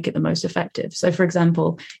that will make it the most effective. So for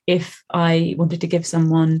example, if I wanted to give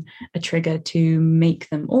someone a trigger to make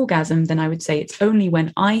them orgasm, then I would say it's only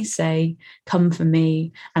when I say, come for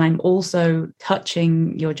me, and I'm also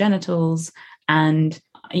touching your genitals, and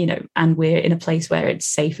and we're in a place where it's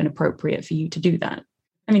safe and appropriate for you to do that.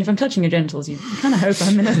 I mean, if I'm touching your genitals, you kind of hope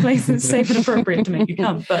I'm in a place that's safe and appropriate to make you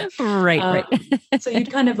come. But right. So you'd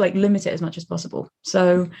kind of like limit it as much as possible.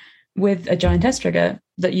 So with a giantess trigger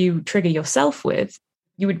that you trigger yourself with,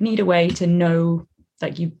 you would need a way to know,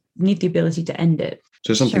 like you need the ability to end it.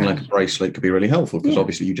 So something Sure. like a bracelet could be really helpful because Yeah.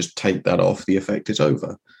 obviously you just take that off, the effect is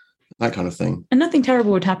over. That kind of thing. And nothing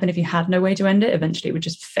terrible would happen if you had no way to end it. Eventually it would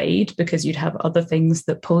just fade because you'd have other things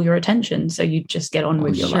that pull your attention. So you'd just get on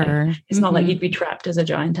with your life. Sure. It's not like Mhm. you'd be trapped as a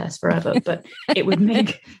giantess forever, but it would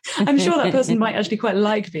make, I'm sure that person might actually quite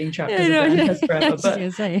like being trapped as a giantess I forever. was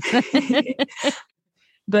gonna say.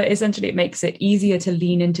 But essentially it makes it easier to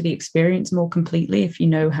lean into the experience more completely if you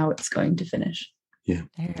know how it's going to finish. Yeah.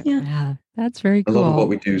 Yeah, that's very A cool. lot of what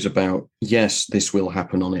we do is about, yes, this will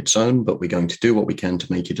happen on its own, but we're going to do what we can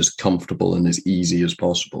to make it as comfortable and as easy as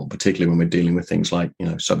possible, particularly when we're dealing with things like,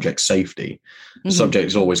 subject safety. The Mhm. subject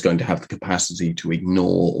is always going to have the capacity to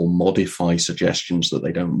ignore or modify suggestions that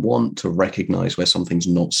they don't want, to recognize where something's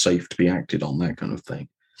not safe to be acted on, that kind of thing.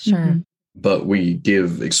 Sure. Mhm. But we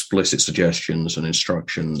give explicit suggestions and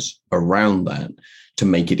instructions around that to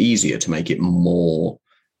make it easier, to make it more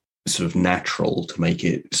sort of natural, to make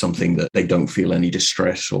it something that they don't feel any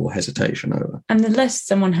distress or hesitation over. And the less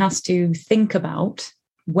someone has to think about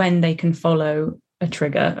when they can follow a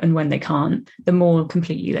trigger and when they can't, the more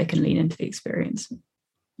completely they can lean into the experience.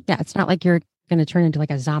 Yeah, it's not like you're going to turn into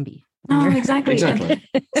like a zombie. Oh, exactly. Exactly.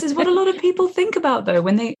 This is what a lot of people think about, though,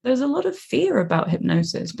 when there's a lot of fear about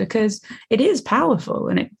hypnosis because it is powerful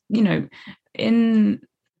and it, in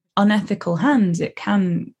unethical hands, it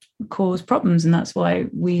can cause problems. And that's why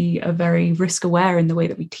we are very risk aware in the way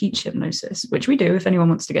that we teach hypnosis, which we do if anyone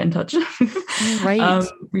wants to get in touch. Right.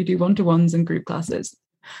 We do one-to-ones and group classes.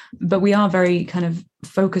 But we are very kind of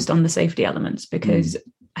focused on the safety elements because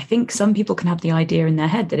I think some people can have the idea in their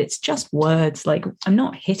head that it's just words, like I'm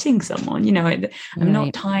not hitting someone, I'm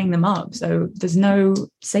not tying them up. So there's no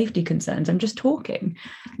safety concerns. I'm just talking.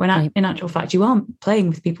 When in actual fact, you aren't playing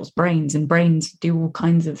with people's brains, and brains do all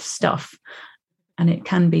kinds of stuff. And it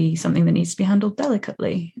can be something that needs to be handled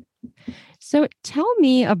delicately. So tell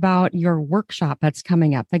me about your workshop that's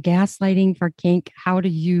coming up, the Gaslighting for Kink, how to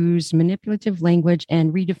use manipulative language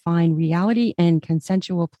and redefine reality and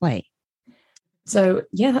consensual play. So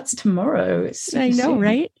yeah, that's tomorrow. I know,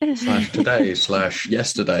 right?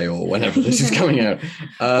 /today/yesterday or whenever this is coming out.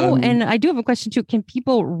 And I do have a question too. Can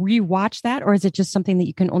people rewatch that, or is it just something that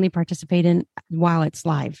you can only participate in while it's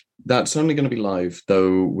live? That's only going to be live,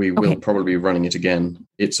 though we will probably be running it again.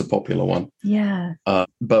 It's a popular one. Yeah.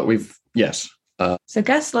 But yes. So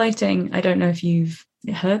gaslighting, I don't know if you've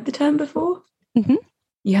heard the term before. Mm-hmm.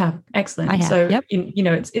 You have. Excellent. I have, So, yep.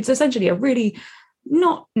 It's essentially a really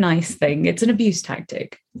not nice thing. It's an abuse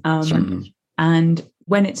tactic. Sure. And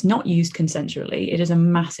when it's not used consensually, it is a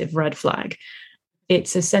massive red flag.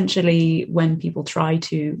 It's essentially when people try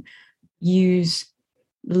to use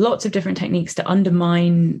lots of different techniques to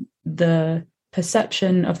undermine the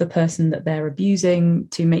perception of the person that they're abusing,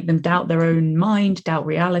 to make them doubt their own mind, doubt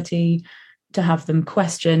reality, to have them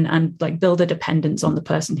question and build a dependence on the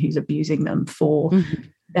person who's abusing them for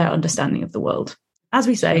their understanding of the world. As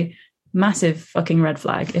we say, massive fucking red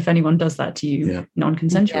flag if anyone does that to you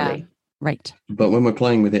non-consensually. Yeah. Right. But when we're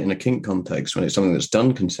playing with it in a kink context, when it's something that's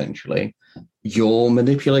done consensually, you're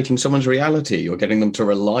manipulating someone's reality. You're getting them to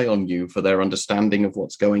rely on you for their understanding of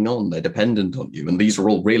what's going on. They're dependent on you. And these are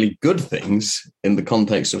all really good things in the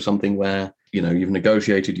context of something where, you've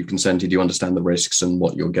negotiated, you've consented, you understand the risks and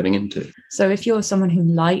what you're getting into. So if you're someone who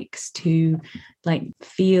likes to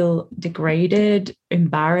feel degraded,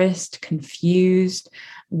 embarrassed, confused,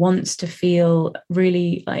 wants to feel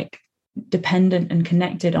really dependent and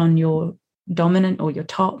connected on your dominant or your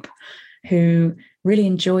top, who really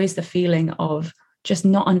enjoys the feeling of just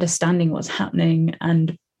not understanding what's happening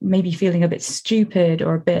and maybe feeling a bit stupid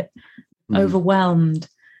or a bit overwhelmed,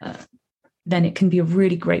 then it can be a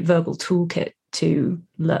really great verbal toolkit to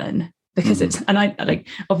learn, because it's, and I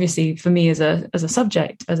obviously for me as a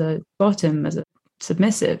subject, as a bottom, as a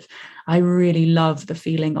submissive, I really love the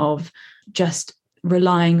feeling of just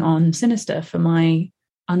relying on Sinister for my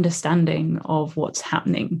understanding of what's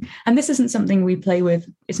happening. And this isn't something we play with.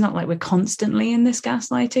 It's not like we're constantly in this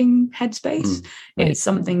gaslighting headspace. It's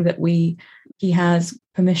something that he has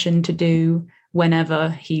permission to do whenever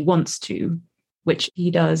he wants to, which he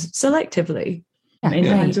does selectively in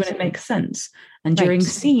times when it makes sense. And during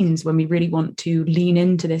scenes when we really want to lean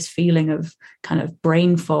into this feeling of kind of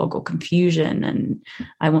brain fog or confusion, and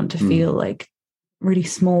I want to feel really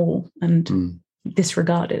small and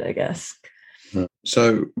disregarded, I guess.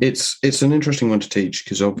 So it's an interesting one to teach,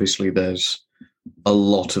 because obviously there's a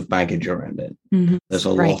lot of baggage around it. There's a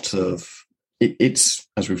lot of it's,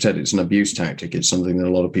 as we've said, it's an abuse tactic. It's something that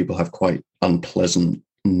a lot of people have quite unpleasant,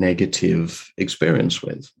 negative experience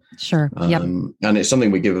with. Sure. Yep. And it's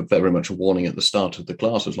something we give very much a warning at the start of the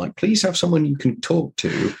class. It's like, please have someone you can talk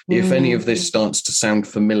to if any of this starts to sound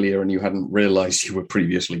familiar and you hadn't realized you were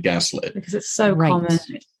previously gaslit. Because it's so common.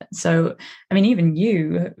 So, I mean, even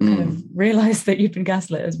you kind of realized that you'd been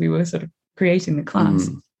gaslit as we were sort of creating the class.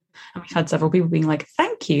 And we've had several people being like,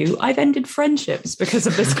 thank you, I've ended friendships because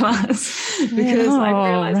of this class. Because I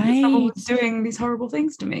realized that someone was doing these horrible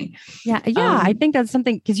things to me. Yeah. I think that's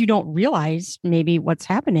something, because you don't realize maybe what's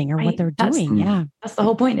happening or what they're doing. Yeah. That's the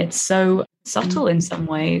whole point. It's so subtle in some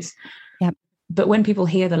ways. Yep. But when people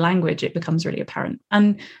hear the language, it becomes really apparent.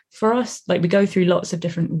 And for us, like, we go through lots of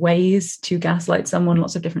different ways to gaslight someone,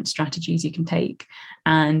 lots of different strategies you can take.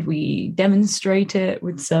 And we demonstrate it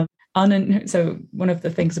with some so one of the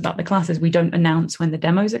things about the class is we don't announce when the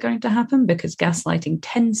demos are going to happen, because gaslighting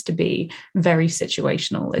tends to be very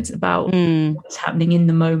situational. It's about what's happening in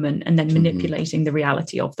the moment and then manipulating the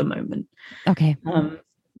reality of the moment. Okay.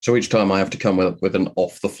 So each time I have to come with an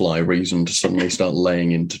off-the-fly reason to suddenly start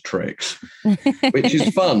laying into tricks, which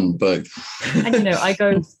is fun, but... And, I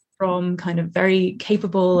go from kind of very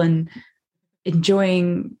capable and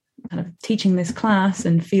enjoying kind of teaching this class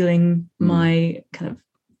and feeling my kind of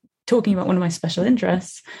talking about one of my special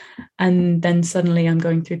interests, and then suddenly I'm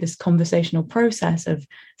going through this conversational process of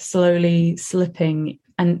slowly slipping,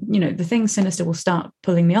 and the things Sinister will start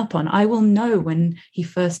pulling me up on, I will know when he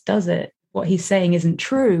first does it what he's saying isn't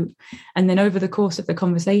true, and then over the course of the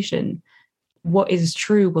conversation what is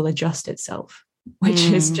true will adjust itself, which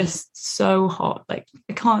is just so hot. Like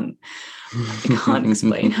I can't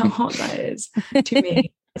explain how hot that is to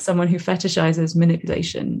me. Someone who fetishizes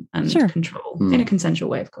manipulation and control in a consensual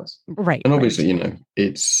way, of course. Right. And obviously,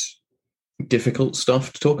 it's difficult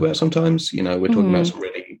stuff to talk about sometimes. We're talking about some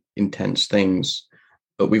really intense things,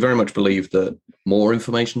 but we very much believe that more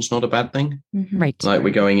information is not a bad thing. Right. Like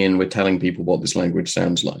we're going in, we're telling people what this language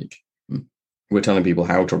sounds like. We're telling people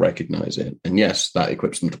how to recognize it. And yes, that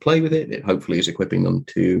equips them to play with it. It hopefully is equipping them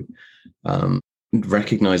to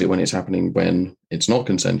recognize it when it's happening, when it's not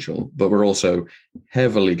consensual. But we're also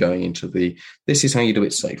heavily going into this is how you do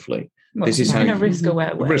it safely. Well, this is how you risk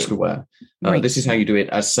aware way. Risk aware. This is how you do it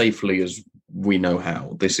as safely as we know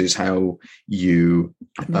how. This is how you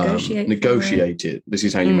negotiate it. This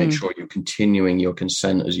is how you make sure you're continuing your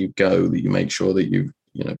consent as you go, that you make sure that you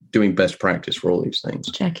doing best practice for all these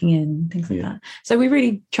things. Checking in, things like that. So we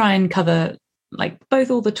really try and cover like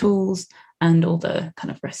both all the tools and all the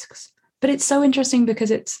kind of risks. But it's so interesting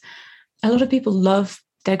because a lot of people love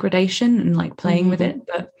degradation and like playing with it,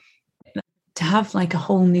 but to have like a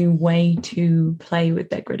whole new way to play with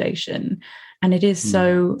degradation, and it is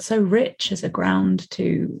so rich as a ground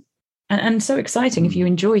to, and so exciting if you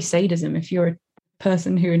enjoy sadism, if you're a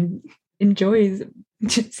person who enjoys,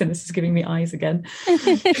 Sinister's giving me eyes again,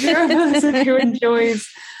 if you're a person who enjoys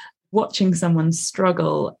watching someone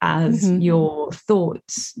struggle as your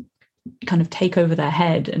thoughts kind of take over their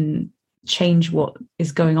head and change what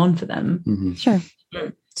is going on for them. Sure.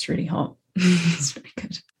 It's really hot. It's really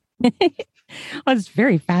good. Well, it's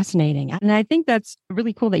very fascinating. And I think that's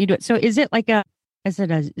really cool that you do it. So is it a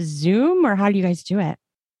Zoom, or how do you guys do it?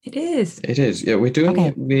 It is. Yeah, we're doing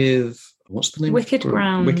it with, what's the name? Wicked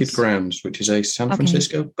Grounds. Wicked Grounds, which is a San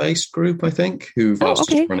Francisco-based group, I think, who've asked us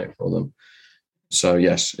to run it for them. So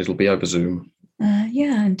yes, it'll be over Zoom.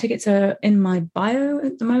 And tickets are in my bio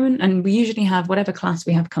at the moment, and we usually have whatever class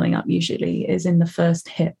we have coming up usually is in the first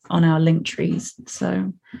hit on our link trees.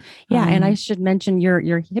 So and I should mention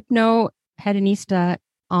your Hypno Hedonista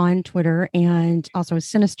on Twitter, and also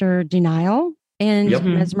Sinister Denial and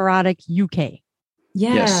Mesmerotic UK.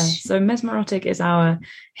 Yes. So Mesmerotic is our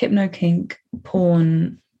hypno kink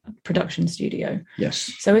porn production studio.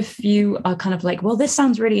 Yes. So if you are kind of like, well, this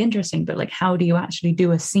sounds really interesting, but like, how do you actually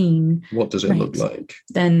do a scene? What does it look like?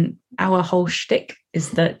 Then our whole shtick is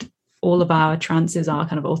that all of our trances are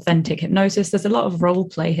kind of authentic hypnosis. There's a lot of role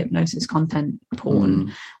play hypnosis content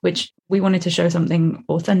porn, which we wanted to show something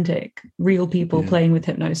authentic, real people playing with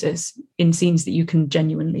hypnosis in scenes that you can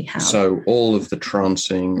genuinely have. So all of the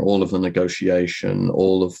trancing, all of the negotiation,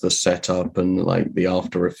 all of the setup and like the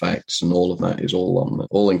after effects and all of that is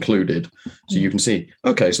all included. So you can see,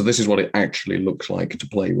 okay, so this is what it actually looks like to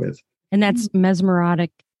play with. And that's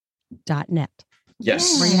mesmerotic.net.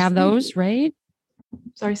 Yes. Where you have those, right?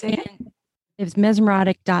 Sorry, say again? It's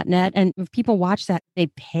mesmerotic.net. And if people watch that, they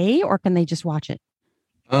pay, or can they just watch it?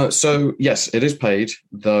 So yes, it is paid,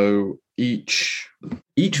 though each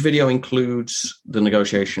video includes the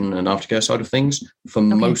negotiation and aftercare side of things. For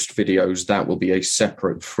most videos, that will be a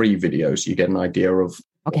separate free video, so you get an idea of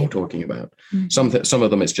what Okay. we're talking about. Some of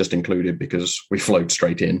them it's just included because we flowed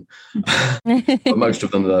straight in. But most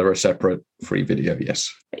of them, they're a separate free video,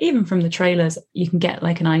 yes. Even from the trailers, you can get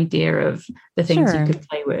like an idea of the things Sure. you could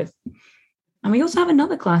play with. And we also have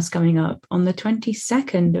another class coming up on the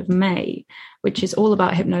 22nd of May, which is all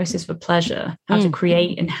about hypnosis for pleasure, how to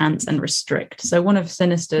create, enhance, and restrict. So one of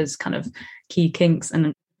Sinister's kind of key kinks,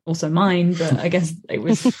 and also mine, but I guess it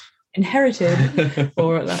was inherited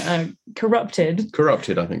or corrupted.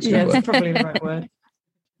 Corrupted, I think. Yeah, that's probably the right word.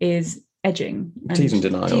 Is edging. Tease and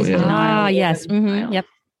denial, yeah. Ah, yes. Yep.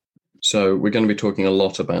 So we're going to be talking a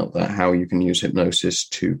lot about that, how you can use hypnosis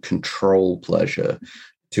to control pleasure,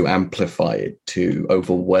 to amplify it, to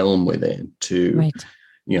overwhelm with it, to, Right.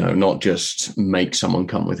 not just make someone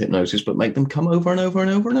come with hypnosis, but make them come over and over and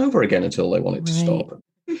over and over again until they want it to Right. stop.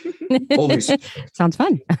 All these, Sounds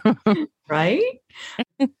fun. Right?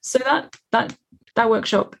 So that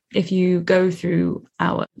workshop, if you go through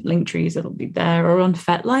our link trees, it'll be there, or on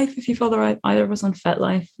FetLife, if you follow either of us on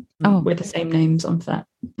FetLife. We're the same names on Fet.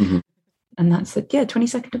 Mm-hmm. And that's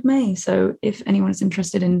 22nd of May. So if anyone is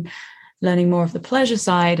interested in learning more of the pleasure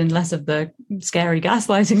side and less of the scary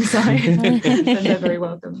gaslighting side, then they're very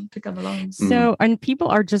welcome to come along. So, and people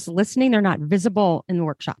are just listening. They're not visible in the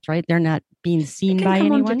workshops, right? They're not being seen They can by come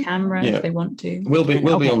anyone. onto camera Yeah. if they want to. we'll be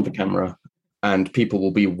Okay. on the camera, and people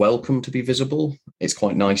will be welcome to be visible. It's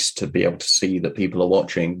quite nice to be able to see that people are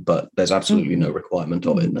watching, but there's absolutely no requirement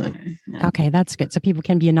of it now. No. Okay, that's good. So people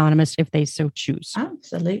can be anonymous if they so choose.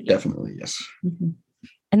 Absolutely. Definitely, yes. Mhm.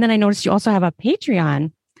 And then I noticed you also have a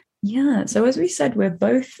Patreon. Yeah. So as we said, we're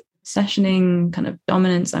both sessioning kind of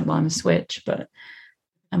dominance. I'm a switch,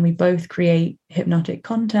 and we both create hypnotic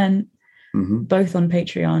content, Mhm. both on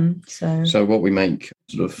Patreon. So what we make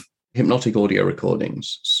sort of hypnotic audio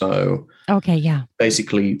recordings. So Okay, yeah.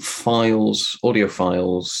 basically audio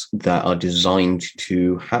files that are designed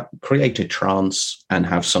to create a trance and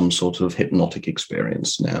have some sort of hypnotic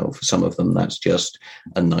experience. Now, for some of them, that's just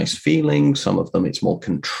a nice feeling. Some of them, it's more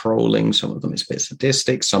controlling. Some of them, it's a bit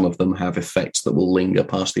sadistic. Some of them have effects that will linger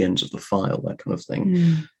past the ends of the file, that kind of thing.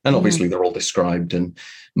 And obviously, they're all described and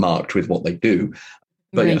marked with what they do.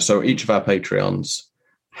 But yeah, Right. so each of our Patreons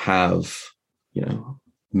have,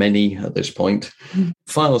 many at this point,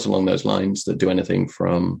 files along those lines that do anything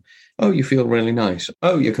from, oh, you feel really nice.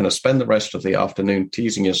 Oh, you're going to spend the rest of the afternoon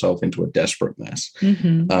teasing yourself into a desperate mess.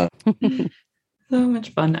 So much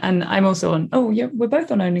fun. And I'm also on, we're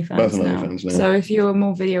both on OnlyFans, Both on now. OnlyFans now. So if you're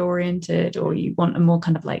more video oriented or you want a more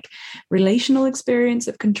kind of like relational experience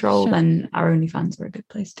of control, Sure. then our OnlyFans are a good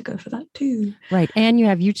place to go for that too. Right. And you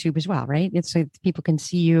have YouTube as well, right? It's so people can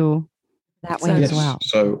see you that way as Yes. well.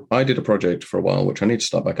 So I did a project for a while, which I need to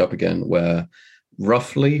start back up again, where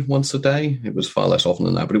roughly once a day, it was far less often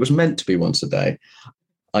than that, but it was meant to be once a day,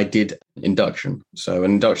 I did induction. So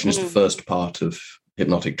an induction is the first part of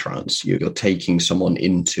hypnotic trance. You're taking someone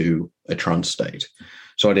into a trance state.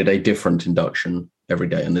 So I did a different induction every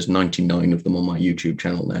day, and there's 99 of them on my YouTube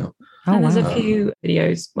channel now. Oh, And there's wow. a few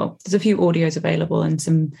videos, there's a few audios available and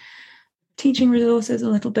some teaching resources a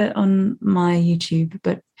little bit on my YouTube.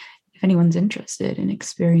 But if anyone's interested in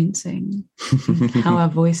experiencing how our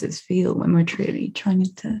voices feel when we're truly trying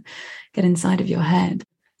to get inside of your head,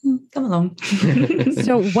 come along.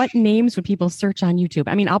 So what names would people search on YouTube?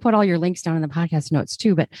 I mean, I'll put all your links down in the podcast notes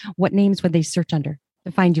too, but what names would they search under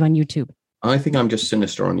to find you on YouTube? I think I'm just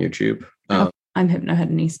Sinister on YouTube. I'm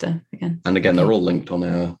Hypnohedonista again. And again, they're all linked on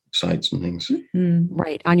our sites and things.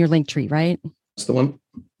 Right. On your link tree, right? That's the one.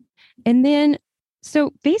 And then,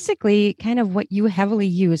 so basically kind of what you heavily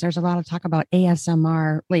use, there's a lot of talk about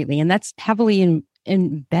ASMR lately, and that's heavily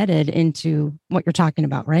embedded into what you're talking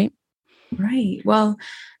about, right? Right. Well,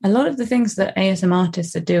 a lot of the things that ASM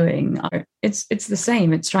artists are doing it's the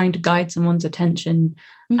same. It's trying to guide someone's attention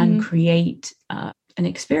and create an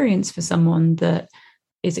experience for someone that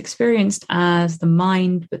is experienced as the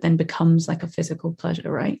mind, but then becomes like a physical pleasure,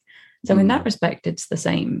 right? So in that respect, it's the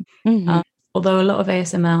same. Although a lot of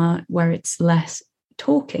ASMR, where it's less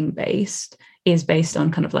talking based, is based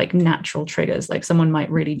on kind of like natural triggers. Like someone might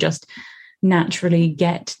really just naturally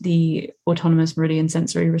get the autonomous meridian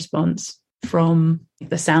sensory response from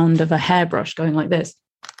the sound of a hairbrush going like this,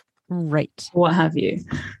 Right. what have you.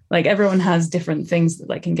 Like everyone has different things that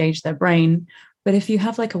like engage their brain. But if you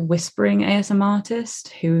have like a whispering ASM artist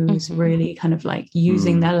who's really kind of like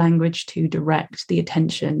using their language to direct the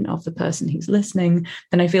attention of the person who's listening,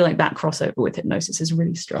 then I feel like that crossover with hypnosis is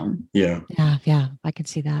really strong. Yeah. Yeah. I could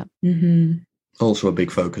see that. Also a big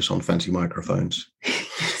focus on fancy microphones.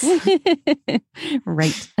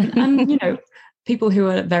 Right. And, you know, people who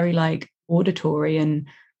are very like auditory and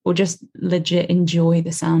or just legit enjoy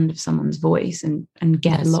the sound of someone's voice and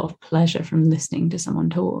get a lot of pleasure from listening to someone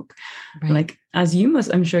talk. Right. Like, as you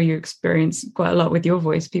must, I'm sure you experience quite a lot with your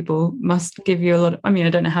voice. People must give you a lot of, I mean, I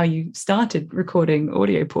don't know how you started recording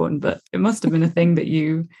audio porn, but it must have been a thing that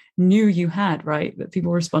you knew you had, right? That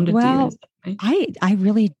people responded to you. I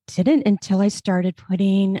really didn't until I started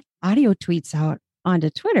putting audio tweets out onto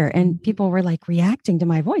Twitter, and people were like reacting to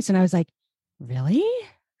my voice. And I was like, really?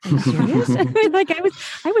 Are you serious? Like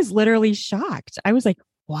I was literally shocked. I was like,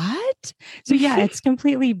 what? So yeah, it's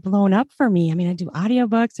completely blown up for me. I mean, I do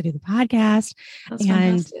audiobooks, I do the podcast. That's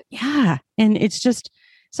fantastic. Yeah. And it's just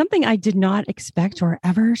something I did not expect or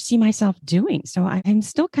ever see myself doing. So I'm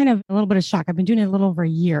still kind of a little bit of shock. I've been doing it a little over a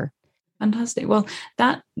year. Fantastic. Well,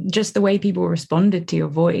 that just the way people responded to your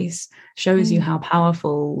voice shows you how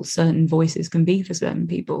powerful certain voices can be for certain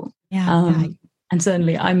people. Yeah. And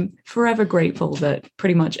certainly I'm forever grateful that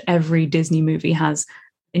pretty much every Disney movie has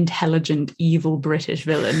intelligent, evil British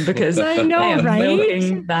villain, because I know, right?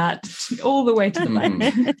 Milking that all the way to the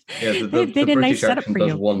bank. Yeah, the did a nice British setup accent for does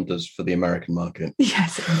you. wonders for the American market.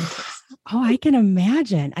 Yes. Oh, I can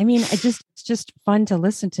imagine. I mean, it's just fun to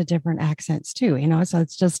listen to different accents too, you know, so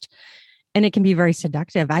it's just, and it can be very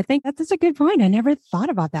seductive. I think that's a good point. I never thought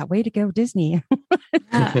about that. Way to go, Disney.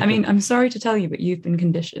 Yeah, I mean, I'm sorry to tell you, but you've been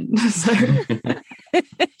conditioned. So.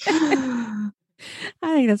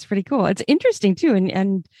 I think that's pretty cool. It's interesting too.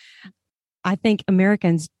 And I think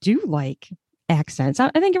Americans do like accents. I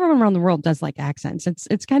think everyone around the world does like accents.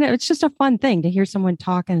 It's just a fun thing to hear someone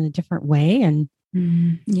talk in a different way. And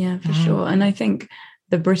yeah, for sure. And I think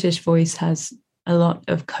the British voice has a lot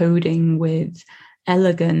of coding with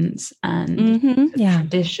elegance and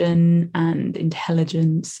tradition and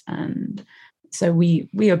intelligence, and so we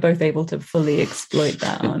are both able to fully exploit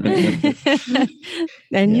that, aren't we?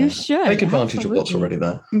 And you should take advantage of what's already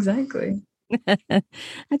there. Exactly.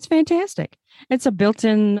 That's fantastic. It's a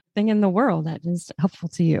built-in thing in the world that is helpful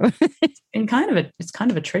to you. And it's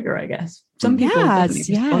kind of a trigger, I guess. Some people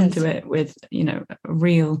definitely respond to it with, you know, a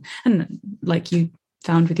real, and like you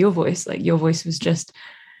found with your voice, like your voice was just,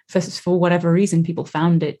 for whatever reason, people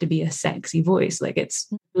found it to be a sexy voice. Like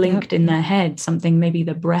it's linked in their head, something, maybe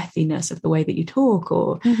the breathiness of the way that you talk,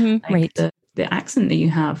 or like the accent that you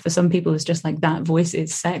have. For some people, it's just like, that voice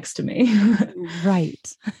is sex to me.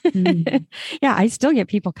 Right. Yeah, I still get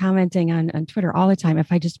people commenting on Twitter all the time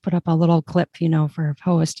if I just put up a little clip, you know, for a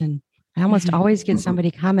post, and I almost always get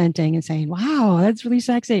somebody commenting and saying, wow, that's really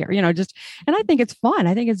sexy, or, you know, just, and I think it's fun.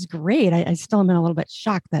 I think it's great. I still am a little bit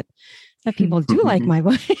shocked that people do like my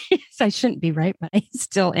voice. I shouldn't be, right? But I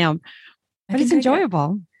still am. But it's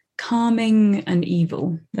enjoyable. Calming and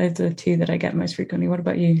evil. Those are the two that I get most frequently. What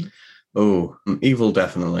about you? Oh, evil,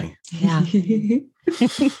 definitely. Yeah.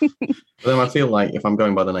 But then I feel like if I'm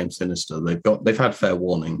going by the name Sinister, they've had fair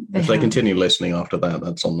warning. If they continue listening after that,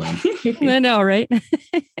 that's on them. I know, right?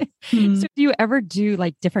 So do you ever do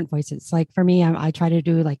like different voices? Like for me, I try to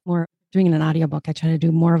do like more, doing an audiobook, I try to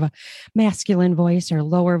do more of a masculine voice or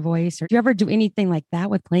lower voice. Or do you ever do anything like that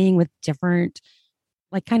with playing with different,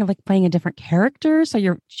 like kind of like playing a different character? So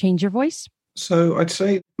you change your voice? So I'd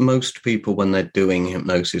say most people, when they're doing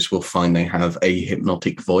hypnosis, will find they have a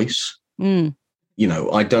hypnotic voice. You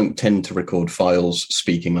know, I don't tend to record files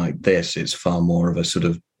speaking like this. It's far more of a sort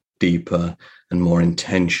of deeper and more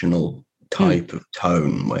intentional type of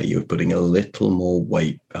tone, where you're putting a little more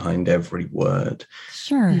weight behind every word.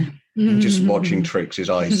 Sure. Just watching Trix's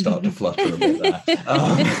eyes start to flutter a bit there.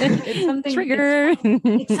 It's something Trigger.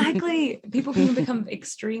 Exactly. People can become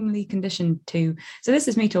extremely conditioned to. So this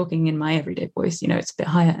is me talking in my everyday voice. You know, it's a bit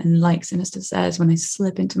higher. And like Sinister says, when I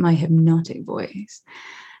slip into my hypnotic voice,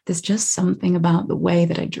 there's just something about the way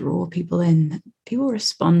that I draw people in that people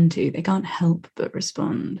respond to. They can't help but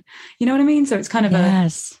respond. You know what I mean? So it's kind of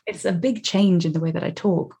it's a big change in the way that I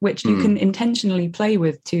talk, which you can intentionally play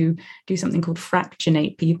with to do something called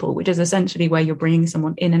fractionate people, which is essentially where you're bringing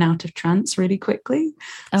someone in and out of trance really quickly.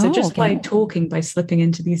 So just by talking, by slipping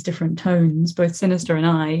into these different tones, both Sinister and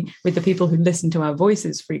I, with the people who listen to our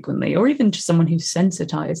voices frequently, or even just someone who's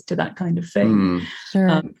sensitized to that kind of thing,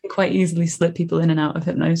 can quite easily slip people in and out of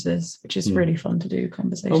hypnosis, which is really fun to do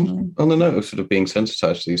conversationally. On the note of sort of being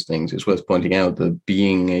sensitized to these things, it's worth pointing out that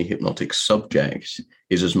being a hypnotic subject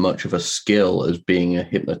is as much of a skill as being a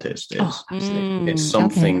hypnotist is. Oh, absolutely. It's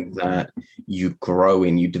something that you grow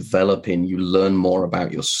in, you develop in, you learn more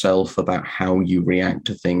about yourself, about how you react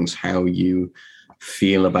to things, how you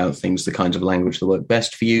feel about things, the kinds of language that work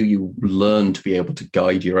best for you. You learn to be able to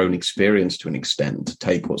guide your own experience to an extent, to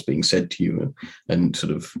take what's being said to you and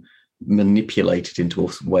sort of manipulate it into a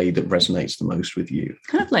way that resonates the most with you.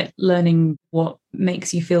 Kind of like learning what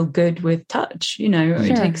makes you feel good with touch.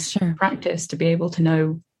 It takes Sure. practice to be able to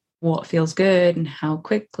know what feels good and how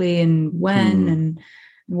quickly and when and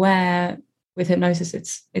where. With hypnosis,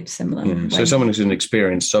 it's similar. Yeah. So someone who's an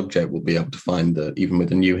experienced subject will be able to find that even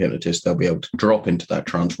with a new hypnotist, they'll be able to drop into that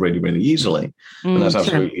trance really, really easily. And that's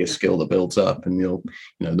absolutely a skill that builds up. And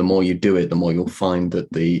the more you do it, the more you'll find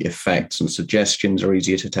that the effects and suggestions are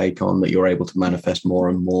easier to take on, that you're able to manifest more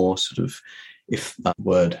and more sort of, if that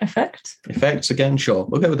word. Effects again? Sure.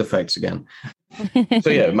 We'll go with effects again. So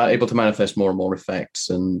able to manifest more and more effects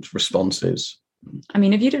and responses. I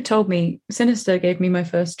mean, if you'd have told me, Sinister gave me my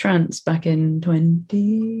first trance back in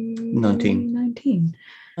 2019.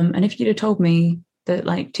 And if you'd have told me that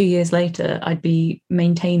like 2 years later, I'd be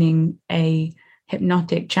maintaining a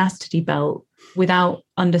hypnotic chastity belt without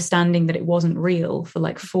understanding that it wasn't real for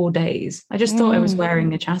like 4 days. I just thought I was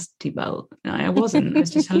wearing a chastity belt. No, I wasn't. I was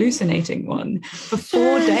just hallucinating one for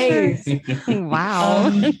 4 days.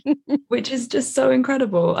 Wow. Which is just so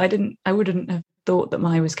incredible. I wouldn't have thought that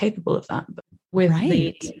I was capable of that. But with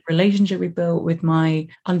the relationship we built, with my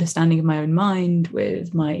understanding of my own mind,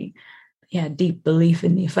 with my deep belief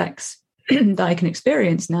in the effects that I can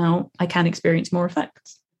experience now, I can experience more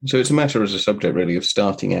effects. So it's a matter as a subject really of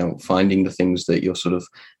starting out, finding the things that you're sort of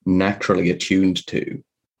naturally attuned to,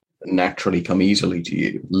 naturally come easily to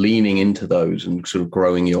you, leaning into those and sort of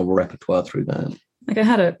growing your repertoire through that. Like I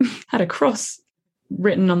had a cross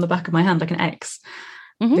written on the back of my hand, like an X,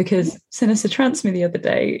 because Sinister tranced me the other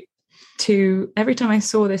day to every time I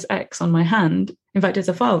saw this X on my hand. In fact, it's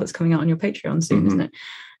a file that's coming out on your Patreon soon, isn't it?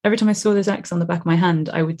 Every time I saw this X on the back of my hand,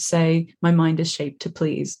 I would say, my mind is shaped to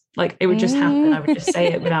please. Like it would just happen. I would just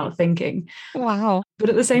say it without thinking. Wow. But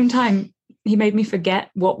at the same time, he made me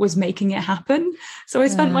forget what was making it happen. So I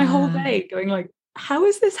spent my whole day going like, how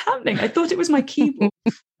is this happening? I thought it was my keyboard.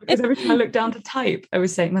 Because every time I looked down to type, I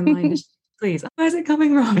was saying, my mind is please. Why is it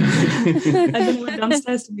coming wrong? And then I went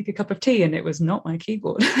downstairs to make a cup of tea and it was not my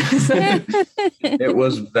keyboard. It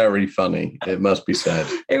was very funny, it must be said.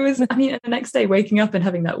 It was, the next day waking up and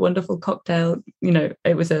having that wonderful cocktail,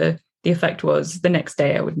 it was the effect was the next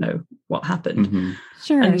day I would know what happened.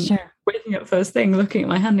 Sure. Waking up first thing, looking at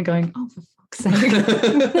my hand and going, oh, for fuck's sake.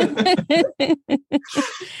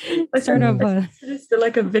 It's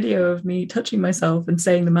like a video of me touching myself and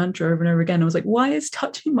saying the mantra over and over again. I was like, why is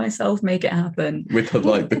touching myself make it happen? With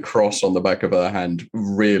the cross on the back of her hand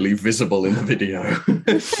really visible in the video.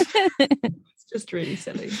 It's just really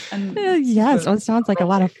silly. And yes, it sounds like a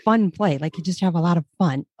lot of fun play. Like you just have a lot of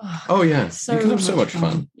fun. Oh yeah, you can have so much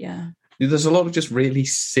fun. Yeah. There's a lot of just really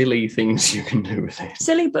silly things you can do with it.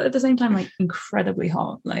 Silly, but at the same time, like incredibly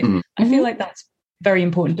hot. Like I feel like that's very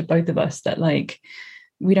important to both of us, that like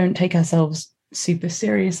we don't take ourselves super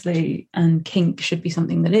seriously, and kink should be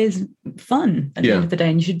something that is fun at the end of the day.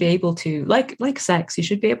 And you should be able to, like sex, you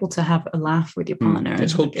should be able to have a laugh with your partner.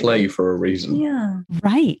 It's called play for a reason. Yeah.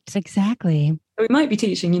 Right, exactly. We might be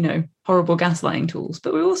teaching, horrible gaslighting tools,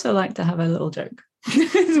 but we also like to have a little joke.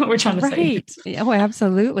 Is what we're trying to say. Oh,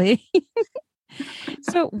 absolutely.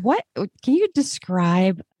 So can you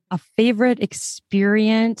describe a favorite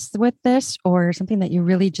experience with this, or something that you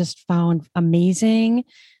really just found amazing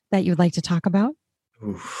that you'd like to talk about?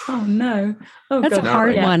 Oof. Oh no. That's a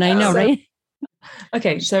hard one. I know, right?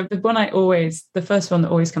 Okay. So the first one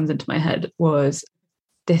that always comes into my head was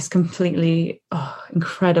this completely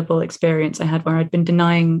incredible experience I had where I'd been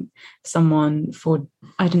denying someone for,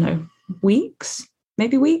 I don't know,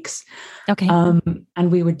 maybe weeks. Okay.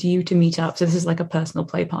 And we were due to meet up. So this is like a personal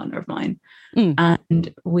play partner of mine.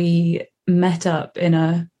 And we met up in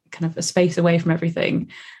a kind of a space away from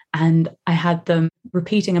everything. And I had them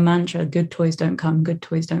repeating a mantra, good toys don't come, good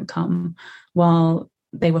toys don't come, while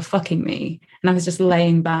they were fucking me. And I was just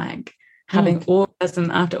laying back, having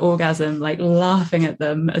orgasm after orgasm, like laughing at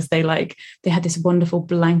them as they had this wonderful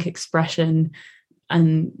blank expression.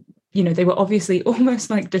 And they were obviously almost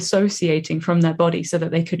like dissociating from their body so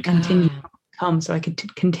that they could continue to come, so I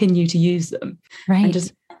could continue to use them. Right. And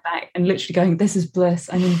just back and literally going, this is bliss.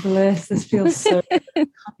 I'm in bliss. This feels so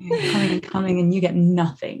good. coming, and you get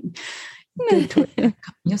nothing. Good toy.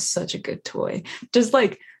 You're such a good toy. Just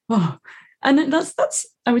like, and that's,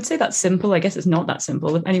 I would say that's simple. I guess it's not that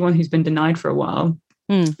simple. If anyone who's been denied for a while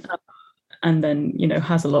and then,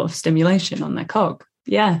 has a lot of stimulation on their cock,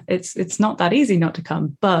 it's not that easy not to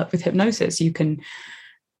come. But with hypnosis, you can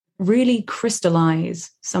really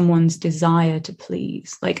crystallize someone's desire to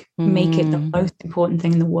please, like make it the most important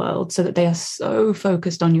thing in the world, so that they are so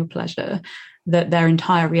focused on your pleasure that their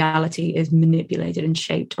entire reality is manipulated and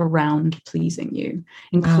shaped around pleasing you,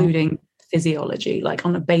 including physiology. Like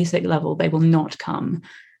on a basic level, they will not come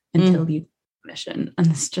until you permission. And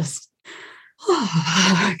it's just,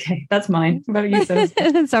 okay, that's mine. What about you, Sis?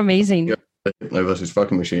 That's amazing. Yeah. No versus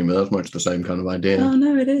fucking machine, but that's much the same kind of idea. Oh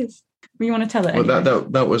no, it is. You want to tell it? Well, anyway?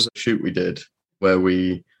 that was a shoot we did where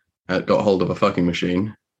we got hold of a fucking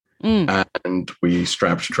machine and we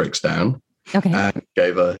strapped Trix down and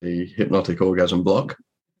gave her the hypnotic orgasm block,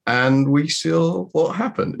 and we saw what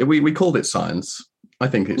happened. We called it science. I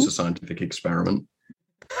think it's a scientific experiment.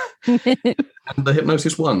 And the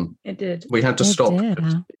hypnosis won. It did. We had to stop.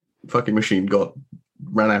 The fucking machine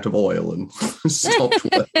ran out of oil and stopped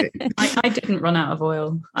working. I didn't run out of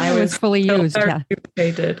oil. I was fully used. Yeah.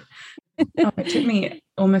 It took me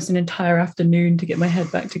almost an entire afternoon to get my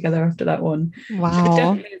head back together after that one. Wow.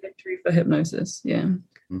 Definitely a victory for hypnosis. Yeah.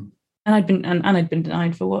 And I'd been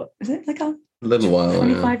denied for what is it, like a little while,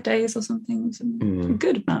 25 days or something. A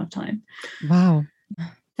good amount of time. Wow.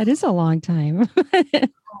 That is a long time.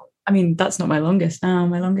 I mean, that's not my longest now.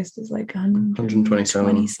 My longest is like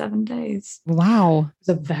 127 days. Wow. It's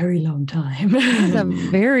a very long time. It's a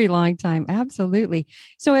very long time. Absolutely.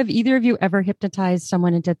 So have either of you ever hypnotized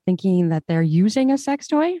someone into thinking that they're using a sex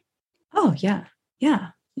toy? Oh, yeah. Yeah.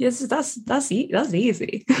 Yes, that's easy. That's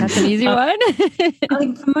an easy one. I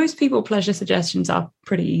think for most people, pleasure suggestions are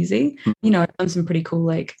pretty easy. You know, I've done some pretty cool,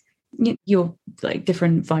 like, you're like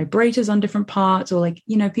different vibrators on different parts, or like,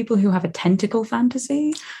 you know, people who have a tentacle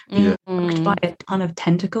fantasy by a ton of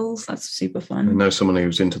tentacles. That's super fun. I know someone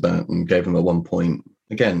who's into that and gave them at one point.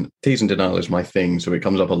 Again, tease and denial is my thing, so it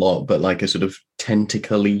comes up a lot, but like a sort of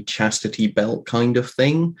tentacly chastity belt kind of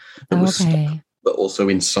thing that was stuck, but also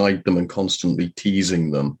inside them and constantly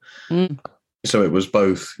teasing them. So it was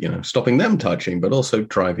both, you know, stopping them touching, but also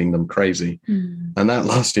driving them crazy. And that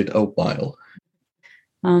lasted a while.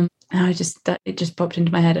 And it just popped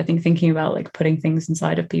into my head. I think thinking about like putting things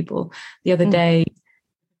inside of people the other day,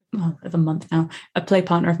 of a month now, a play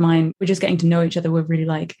partner of mine, we're just getting to know each other. We're really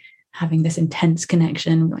like having this intense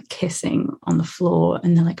connection, like kissing on the floor.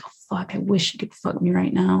 And they're like, oh, fuck, I wish you could fuck me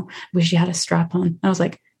right now. I wish you had a strap on. And I was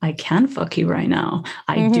like, I can fuck you right now.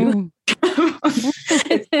 I do.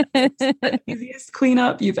 It's the easiest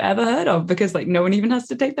cleanup you've ever heard of, because like no one even has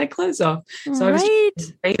to take their clothes off. So I was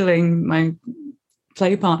just bailing my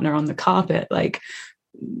play partner on the carpet, like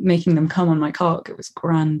making them come on my cock. It was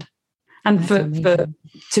grand. And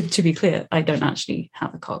to be clear, I don't actually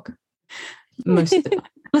have a cock most of the time,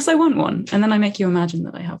 unless I want one, and then I make you imagine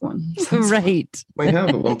that I have one. So right. We have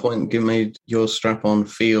at one point made your strap-on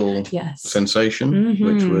feel sensation,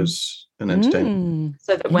 which was an entertainment.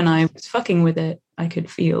 So that when I was fucking with it, I could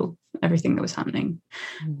feel everything that was happening,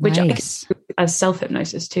 which I guess as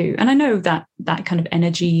self-hypnosis too. And I know that that kind of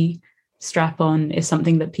energy strap-on is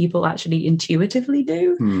something that people actually intuitively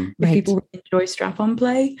do. People enjoy strap-on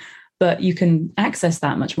play, but you can access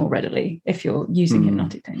that much more readily if you're using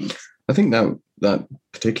hypnotic techniques. I think that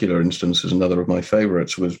particular instance is another of my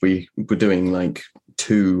favorites. Was we were doing like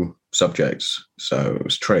two subjects, so it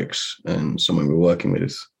was Trix and someone we were working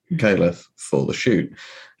with, Caliph, for the shoot,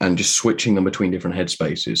 and just switching them between different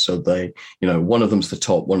headspaces. So they, you know, one of them's the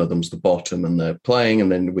top, one of them's the bottom, and they're playing,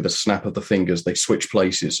 and then with a snap of the fingers, they switch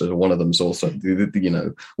places. So one of them's also, you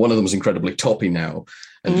know, one of them's incredibly toppy now,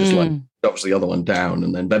 and just like drops the other one down,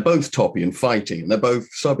 and then they're both toppy and fighting, and they're both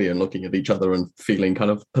subby and looking at each other and feeling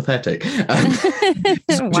kind of pathetic.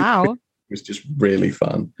 Wow. It was just really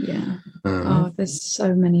fun. Yeah. There's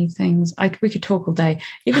so many things. We could talk all day.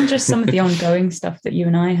 Even just some of the ongoing stuff that you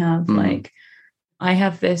and I have. Like, I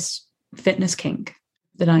have this fitness kink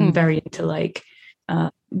that I'm very into, like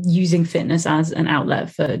using fitness as an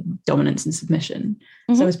outlet for dominance and submission.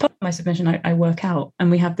 So as part of my submission, I work out,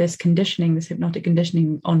 and we have this conditioning, this hypnotic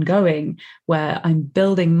conditioning ongoing, where I'm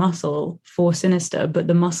building muscle for Sinister, but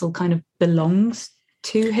the muscle kind of belongs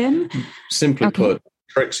to him. Simply put,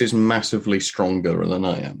 Trix is massively stronger than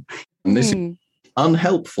I am. And this is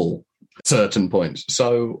unhelpful at certain points.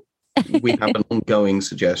 So we have an ongoing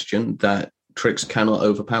suggestion that Trix cannot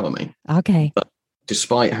overpower me. Okay. But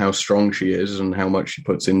despite how strong she is and how much she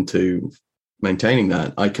puts into maintaining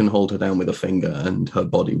that, I can hold her down with a finger and her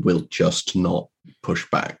body will just not push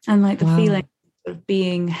back. And like the feeling of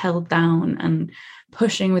being held down and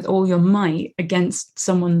pushing with all your might against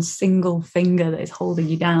someone's single finger that is holding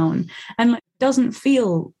you down, and like doesn't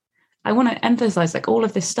feel, I want to emphasize, like all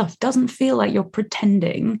of this stuff doesn't feel like you're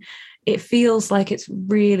pretending. It feels like it's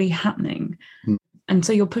really happening. And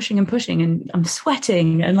so you're pushing and pushing, and I'm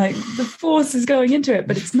sweating, and like the force is going into it,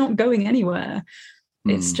 but it's not going anywhere.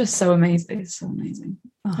 It's just so amazing. It's so amazing.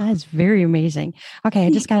 That's very amazing. Okay,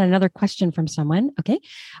 I just got another question from someone. Okay,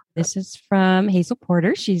 this is from Hazel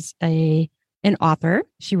Porter. She's a an author.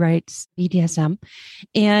 She writes BDSM.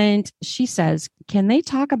 And she says, can they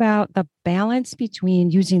talk about the balance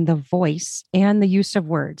between using the voice and the use of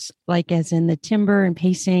words, like as in the timbre and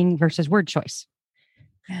pacing versus word choice?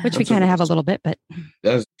 Which we kind of have a little bit, but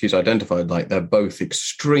as she's identified, like they're both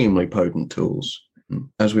extremely potent tools.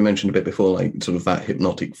 As we mentioned a bit before, like sort of that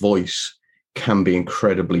hypnotic voice can be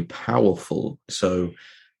incredibly powerful. So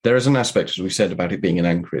there is an aspect, as we said, about it being an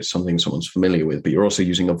anchor. It's something someone's familiar with, but you're also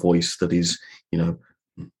using a voice that is,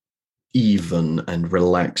 even and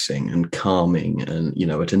relaxing and calming and,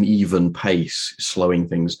 at an even pace, slowing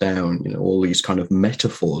things down, all these kind of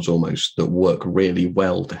metaphors almost that work really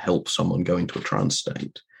well to help someone go into a trance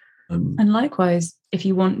state. And likewise, if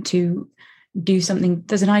you want to do something,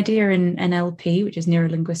 there's an idea in NLP, which is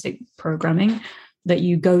neuro-linguistic programming, that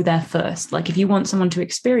you go there first. Like if you want someone to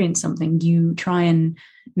experience something, you try and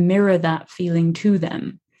mirror that feeling to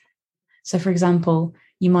them. So for example,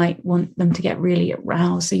 you might want them to get really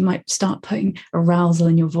aroused. So you might start putting arousal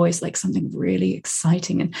in your voice, like something really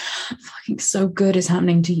exciting and fucking so good is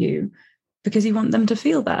happening to you, because you want them to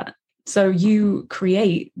feel that. So you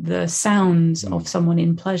create the sounds of someone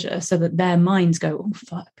in pleasure so that their minds go, oh,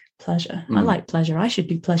 fuck, pleasure. I like pleasure. I should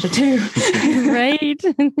do pleasure too. Right.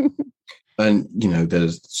 And,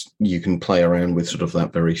 you can play around with sort of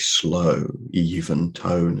that very slow, even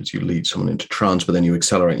tone as you lead someone into trance, but then you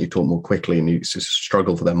accelerate and you talk more quickly, and it's a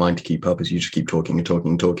struggle for their mind to keep up as you just keep talking and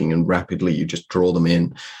talking and talking, and rapidly you just draw them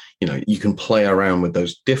in. You can play around with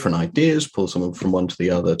those different ideas, pull someone from one to the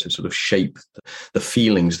other to sort of shape the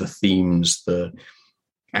feelings, the themes, the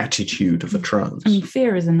attitude of a trance. I mean,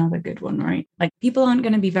 fear is another good one, right? Like people aren't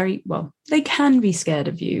going to be they can be scared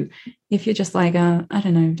of you if you're just like, I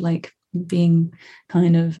don't know, like being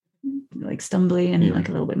kind of like stumbly and like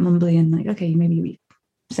a little bit mumbly and like, okay, maybe you're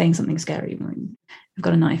saying something scary. I've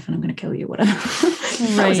got a knife and I'm going to kill you, whatever.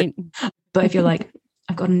 Right. But if you're like,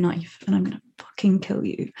 I've got a knife and I'm going to fucking kill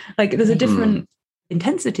you. Like there's a different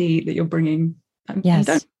intensity that you're bringing. Yes. You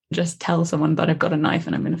don't just tell someone that I've got a knife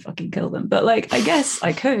and I'm going to fucking kill them. But like, I guess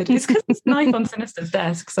I could. It's because it's a knife on Sinister's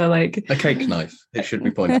desk. So like a cake knife, it should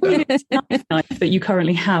be pointed out. It's not a knife that you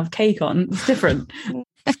currently have cake on. It's different.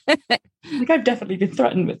 Like I've definitely been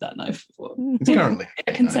threatened with that knife before. It's currently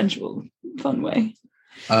in a consensual, fun way.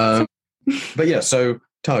 But yeah, so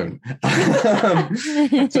tone. Tone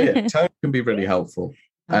can be really helpful.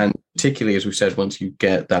 And particularly, as we said, once you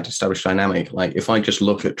get that established dynamic, like if I just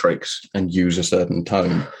look at tricks and use a certain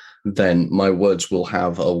tone, then my words will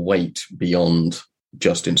have a weight beyond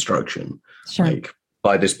just instruction. Sure. Like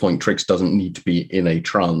by this point, Trix doesn't need to be in a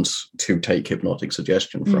trance to take hypnotic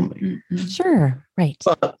suggestion from me. Sure. Right.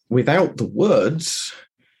 But without the words,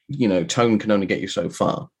 tone can only get you so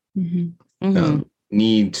far.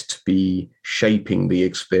 Need to be shaping the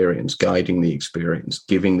experience, guiding the experience,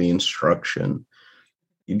 giving the instruction,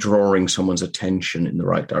 drawing someone's attention in the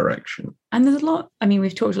right direction. And there's a lot,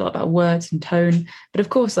 we've talked a lot about words and tone, but of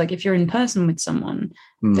course, like if you're in person with someone,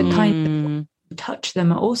 the kind of touch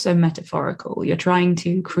them are also metaphorical. You're trying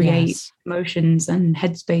to create emotions and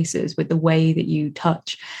headspaces with the way that you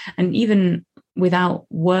touch. And even without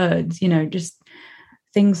words, just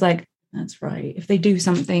things like, that's right. If they do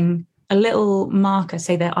something, a little marker,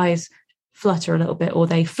 say their eyes flutter a little bit or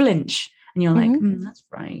they flinch and you're like, that's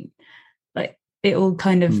right. Like it'll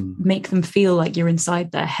kind of make them feel like you're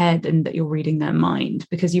inside their head and that you're reading their mind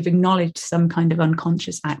because you've acknowledged some kind of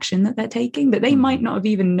unconscious action that they're taking that they might not have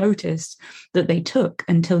even noticed that they took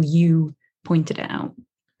until you pointed it out.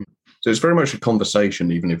 So it's very much a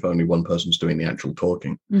conversation, even if only one person's doing the actual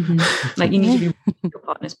talking. Like you need to be your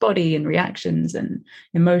partner's body and reactions and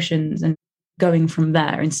emotions and going from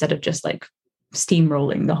there instead of just like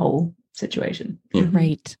steamrolling the whole situation.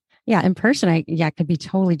 Right. Yeah. In person, it could be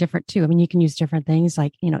totally different too. You can use different things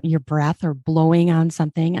like, your breath or blowing on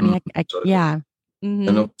something. Yeah.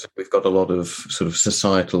 And we've got a lot of sort of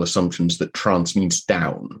societal assumptions that trance means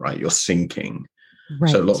down, right? You're sinking.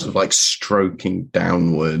 Right. So lots of like stroking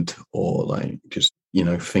downward or like just,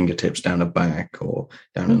 fingertips down a back or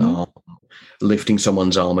down an arm, lifting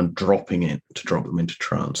someone's arm and dropping it to drop them into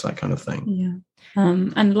trance, that kind of thing. Yeah.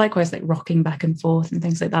 And likewise, like rocking back and forth and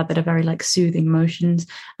things like that are very like soothing motions.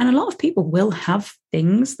 And a lot of people will have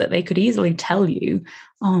things that they could easily tell you,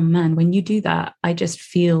 oh man, when you do that, I just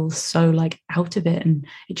feel so like out of it and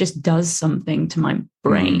it just does something to my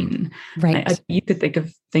brain. Right. You could think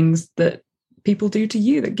of things that people do to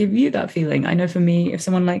you that give you that feeling. I know for me, if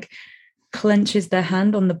someone like clenches their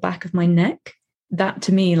hand on the back of my neck, that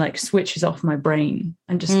to me like switches off my brain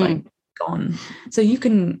and just like gone. So you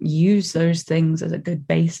can use those things as a good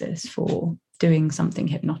basis for doing something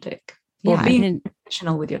hypnotic or being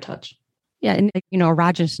intentional with your touch. Yeah. And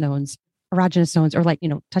erogenous zones erogenous zones or like,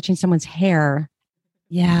 touching someone's hair.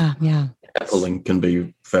 Yeah. Yeah. Pulling can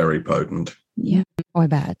be very potent. Yeah. Oh, I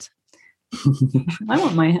bet. I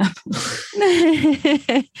want my apple.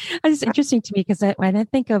 It's interesting to me because when I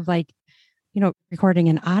think of like, recording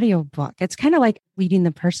an audiobook, it's kind of like leading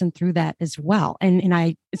the person through that as well.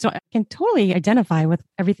 So I can totally identify with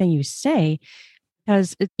everything you say,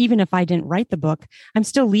 because even if I didn't write the book, I'm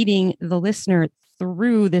still leading the listener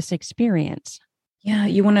through this experience. Yeah,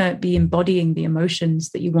 you want to be embodying the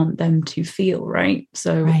emotions that you want them to feel, right?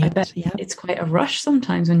 So I bet it's quite a rush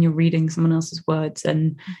sometimes when you're reading someone else's words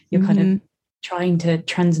and you're kind of trying to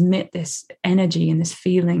transmit this energy and this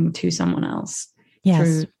feeling to someone else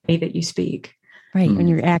through the way that you speak. Right. When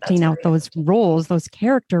you're acting out those roles, those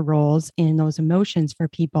character roles and those emotions for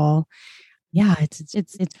people. Yeah,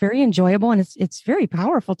 it's very enjoyable and it's very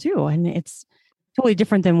powerful too. And it's totally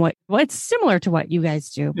different than it's similar to what you guys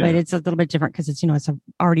do, but it's a little bit different because it's, it's an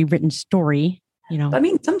already written story, I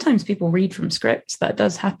mean, sometimes people read from scripts. That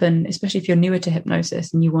does happen, especially if you're newer to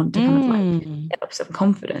hypnosis and you want to kind of like get up some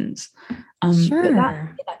confidence.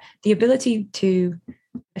 Sure. The ability to,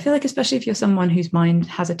 I feel like, especially if you're someone whose mind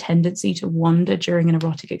has a tendency to wander during an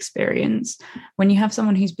erotic experience, when you have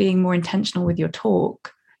someone who's being more intentional with your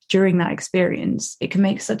talk during that experience, it can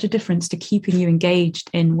make such a difference to keeping you engaged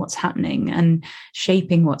in what's happening and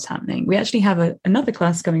shaping what's happening. We actually have another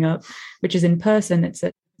class coming up, which is in person. It's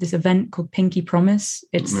at this event called Pinky Promise.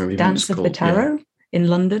 It's Dance of the Tarot in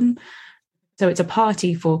London. So it's a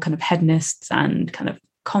party for kind of hedonists and kind of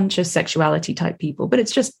conscious sexuality type people, but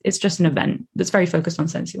it's just an event that's very focused on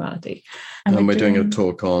sensuality. And we're doing a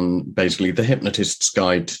talk on basically the hypnotist's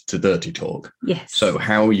guide to dirty talk. Yes. So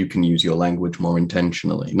how you can use your language more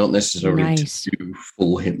intentionally, not necessarily to do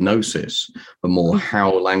full hypnosis, but more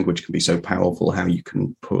how language can be so powerful, how you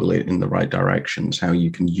can pull it in the right directions, how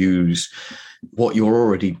you can use what you're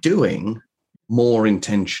already doing more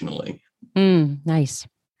intentionally. Nice.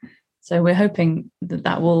 So we're hoping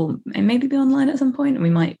that will maybe be online at some point, and we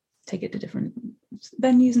might take it to different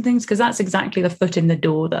venues and things, because that's exactly the foot in the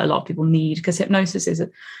door that a lot of people need, because hypnosis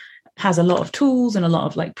has a lot of tools and a lot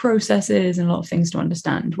of like processes and a lot of things to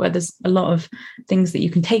understand, where there's a lot of things that you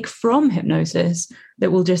can take from hypnosis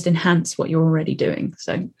that will just enhance what you're already doing.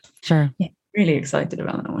 So sure. Yeah, really excited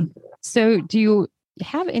about that one. So do you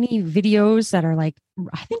have any videos that are like,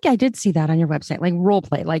 I think I did see that on your website, like role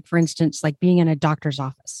play, like for instance, like being in a doctor's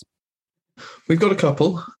office? We've got a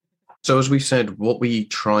couple. So as we said, what we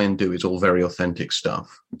try and do is all very authentic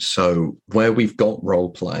stuff. So where we've got role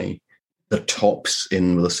play, the tops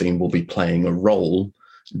in the scene will be playing a role.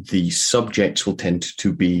 The subjects will tend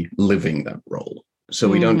to be living that role. So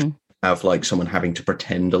we don't have like someone having to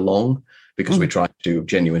pretend along, because we try to do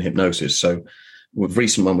genuine hypnosis. So the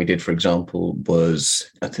recent one we did, for example, was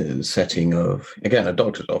at the setting of, again, a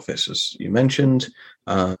doctor's office, as you mentioned.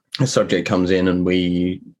 A subject comes in and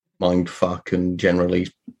we mind fuck and generally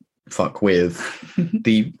fuck with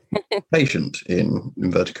the patient in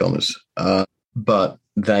inverted commas. But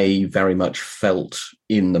they very much felt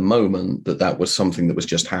in the moment that was something that was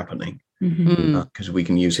just happening. Because we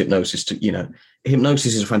can use hypnosis to,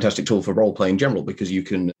 hypnosis is a fantastic tool for role play in general, because you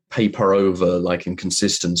can paper over like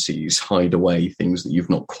inconsistencies, hide away things that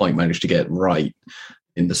you've not quite managed to get right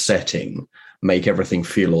in the setting, make everything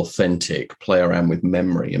feel authentic, play around with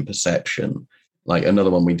memory and perception. Like another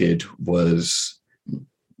one we did was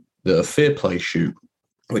the Fear Play shoot,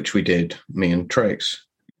 which we did, me and Trix,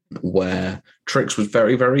 where Trix was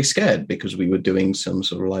very, very scared because we were doing some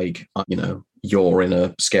sort of like, you're in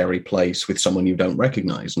a scary place with someone you don't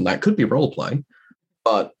recognize. And that could be role play.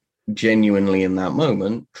 But genuinely in that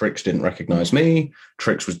moment, Trix didn't recognize me.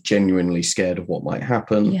 Trix was genuinely scared of what might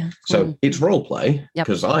happen. Yeah. So it's role play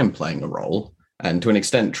because I'm playing a role. And to an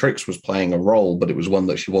extent, Trix was playing a role, but it was one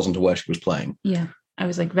that she wasn't aware she was playing. Yeah, I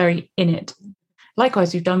was like very in it.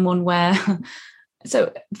 Likewise, we've done one where,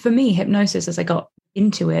 so for me, hypnosis, as I got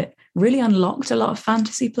into it, really unlocked a lot of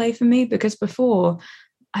fantasy play for me, because before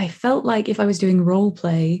I felt like if I was doing role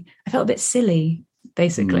play, I felt a bit silly,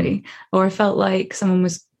 basically, or I felt like someone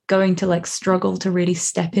was going to like struggle to really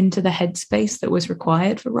step into the headspace that was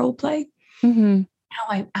required for role play. Now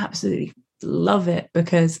I absolutely love it,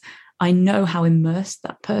 because I know how immersed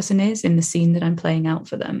that person is in the scene that I'm playing out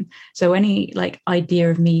for them. So any like idea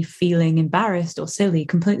of me feeling embarrassed or silly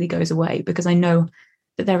completely goes away, because I know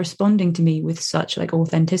that they're responding to me with such like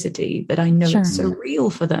authenticity that I know it's so real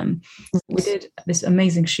for them. We did this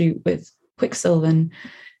amazing shoot with Quicksilver,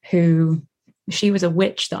 who she was a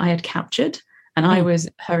witch that I had captured, and I was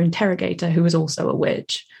her interrogator, who was also a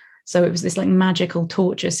witch. So it was this like magical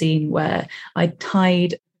torture scene where I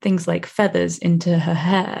tied things like feathers into her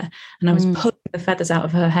hair, and I was pulling the feathers out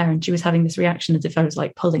of her hair, and she was having this reaction as if I was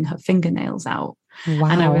like pulling her fingernails out. Wow.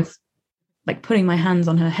 And I was like putting my hands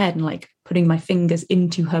on her head and like putting my fingers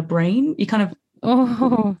into her brain. You kind of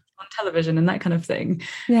Oh, on television and that kind of thing,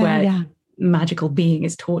 yeah, where yeah. magical being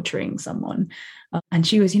is torturing someone. And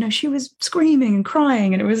she was, she was screaming and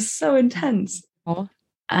crying, and it was so intense. Oh.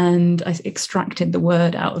 And I extracted the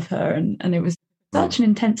word out of her, and it was such an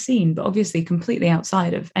intense scene, but obviously completely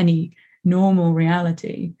outside of any normal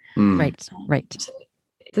reality. Right. So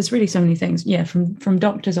there's really so many things. Yeah, from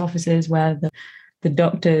doctors' offices where the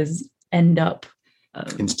doctors end up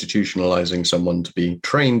institutionalizing someone to be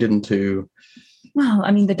trained into. Well,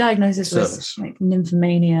 I mean, the diagnosis service. was like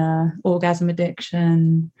nymphomania, orgasm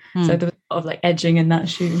addiction. So there was a lot of like edging in that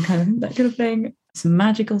shoe and kind of that kind of thing. Some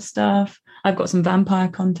magical stuff. I've got some vampire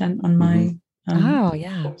content on my. Oh,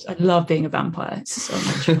 yeah. I love being a vampire. It's so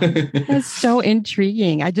much fun. That's so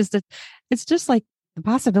intriguing. It's just like the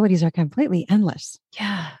possibilities are completely endless.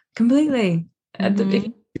 Yeah, completely.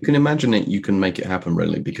 You can imagine it, you can make it happen,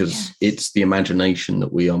 really, because it's the imagination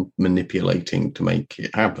that we are manipulating to make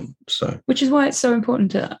it happen. So, which is why it's so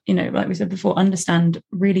important to, like we said before, understand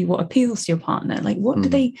really what appeals to your partner. Like, what do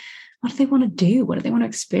they want to do? What do they want to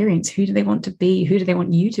experience? Who do they want to be? Who do they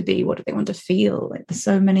want you to be? What do they want to feel? Like, there's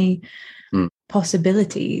so many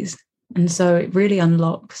possibilities. And so it really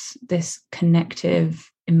unlocks this connective,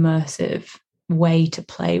 immersive way to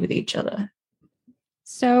play with each other.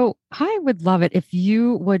 So I would love it if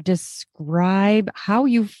you would describe how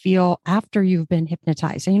you feel after you've been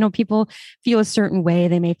hypnotized. And, people feel a certain way.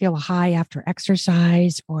 They may feel a high after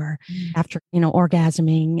exercise or after,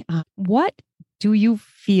 orgasming. What do you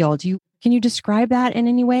feel? Can you describe that in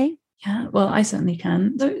any way? Yeah, well, I certainly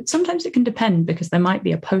can. Though sometimes it can depend, because there might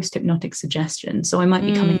be a post-hypnotic suggestion. So I might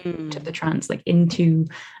be coming into the trance, like into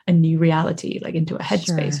a new reality, like into a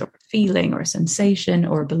headspace or a feeling or a sensation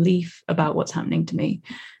or a belief about what's happening to me.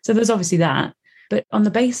 So there's obviously that. But on the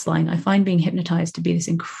baseline, I find being hypnotized to be this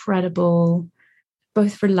incredible,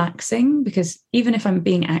 both relaxing, because even if I'm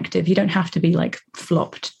being active, you don't have to be like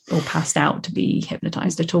flopped or passed out to be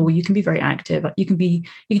hypnotized at all. You can be very active. You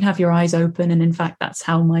can have your eyes open. And in fact, that's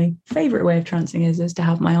how my favorite way of trancing is to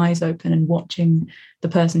have my eyes open and watching the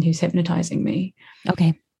person who's hypnotizing me.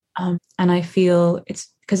 Okay. And I feel it's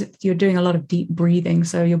because you're doing a lot of deep breathing.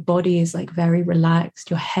 So your body is like very relaxed.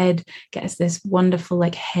 Your head gets this wonderful,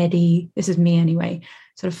 like heady, this is me anyway,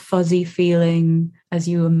 sort of fuzzy feeling as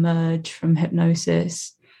you emerge from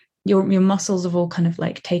hypnosis. Your muscles have all kind of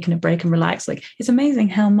like taken a break and relaxed. Like, it's amazing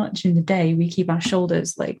how much in the day we keep our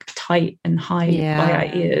shoulders like tight and high by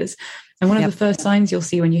our ears. And one of the first signs you'll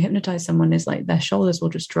see when you hypnotize someone is like their shoulders will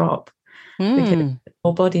just drop. Because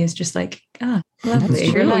our body is just like, lovely.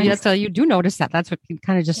 That's true. Yes, so you do notice that. That's what you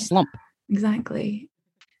kind of just slump. Exactly.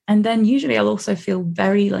 And then usually I'll also feel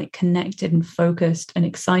very like connected and focused and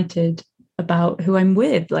excited about who I'm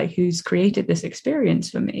with, like who's created this experience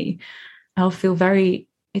for me. I'll feel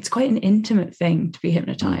it's quite an intimate thing to be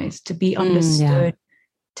hypnotized, to be understood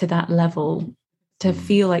to that level, to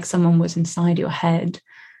feel like someone was inside your head.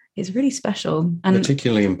 It's really special. And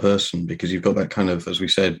particularly in person, because you've got that kind of, as we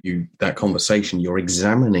said, that conversation, you're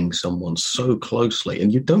examining someone so closely,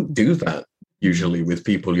 and you don't do that usually with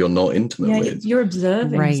people you're not intimate with. You're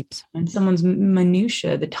observing someone's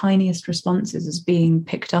minutiae, the tiniest responses is being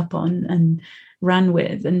picked up on and ran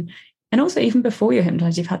with. And also, even before you're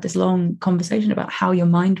hypnotized, you've had this long conversation about how your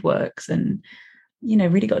mind works, and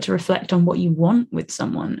really got to reflect on what you want with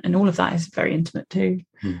someone. And all of that is very intimate too.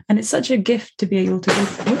 And it's such a gift to be able to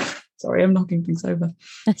do. Sorry, I'm knocking things over.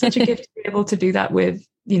 Such a gift to be able to do that with,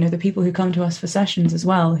 the people who come to us for sessions as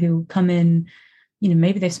well, who come in,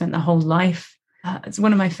 maybe they've spent their whole life. It's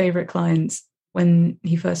one of my favorite clients. When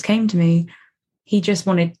he first came to me, he just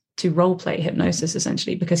wanted to role play hypnosis,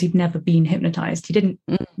 essentially, because he'd never been hypnotized. He didn't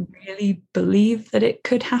really believe that it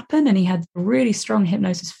could happen. And he had a really strong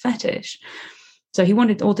hypnosis fetish. So he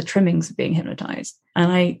wanted all the trimmings of being hypnotized.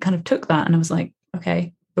 And I kind of took that and I was like,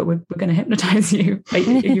 okay, but we're going to hypnotize you. Are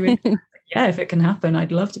you in? Yeah, if it can happen,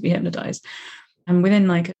 I'd love to be hypnotized. And within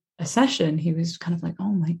like a session, he was kind of like,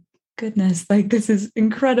 oh my goodness, like this is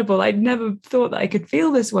incredible. I'd never thought that I could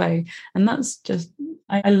feel this way. And that's just,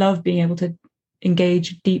 I love being able to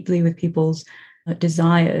engage deeply with people's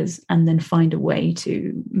desires and then find a way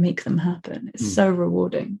to make them happen. It's so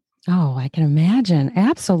rewarding. Oh, I can imagine.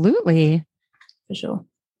 Absolutely. For sure.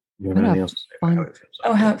 You have anything else to say about how it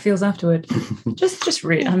feels? How it feels afterward. just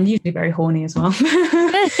really, I'm usually very horny as well.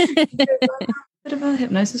 Bit of a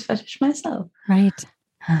hypnosis fetish myself. Right.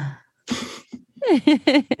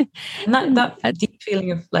 And that deep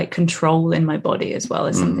feeling of like control in my body as well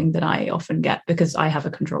is something that I often get because I have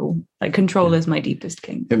a control. Like control is my deepest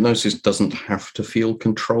kink. Hypnosis doesn't have to feel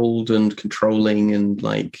controlled and controlling and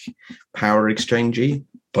like power exchangey,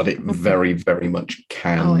 but it very, very much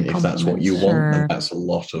can if that's what you want. And that's a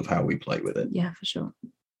lot of how we play with it. Yeah, for sure.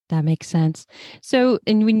 That makes sense. So,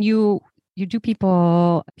 and when you do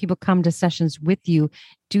people come to sessions with you,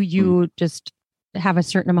 do you just have a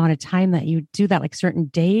certain amount of time that you do that, like certain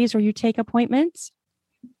days, or you take appointments?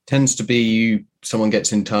 Tends to be someone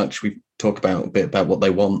gets in touch, we talk about a bit about what they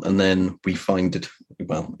want, and then we find it,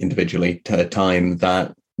 individually, a time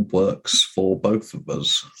that works for both of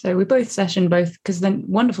us. So we both session both, because the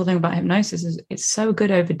wonderful thing about hypnosis is it's so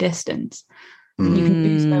good over distance. You can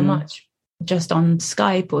do so much just on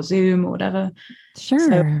Skype or Zoom or whatever. Sure.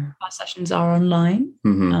 So our sessions are online,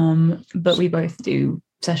 but we both do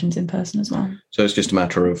sessions in person as well. So it's just a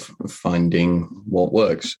matter of finding what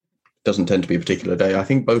works. Doesn't tend to be a particular day. I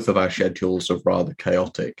think both of our schedules are rather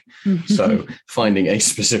chaotic. So finding a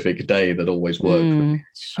specific day that always works.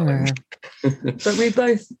 Sure. But we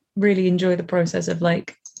both really enjoy the process of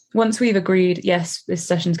like, once we've agreed, yes, this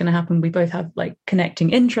session's going to happen, we both have like connecting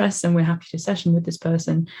interests and we're happy to session with this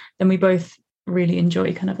person, then we both really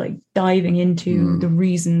enjoy kind of like diving into the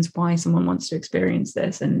reasons why someone wants to experience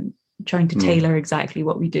this and trying to tailor exactly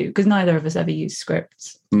what we do, because neither of us ever use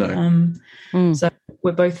scripts. No. So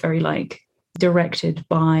we're both very like directed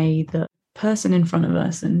by the person in front of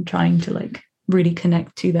us and trying to like really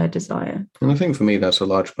connect to their desire. And I think for me, that's a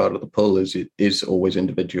large part of the pull is it is always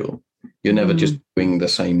individual. You're never just doing the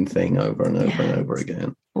same thing over and over and over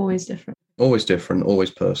again. Always different. Always different, always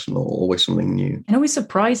personal, always something new. And always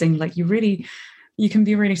surprising. Like you can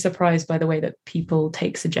be really surprised by the way that people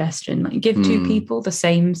take suggestion. Like give two people the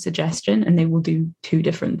same suggestion and they will do two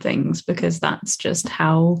different things, because that's just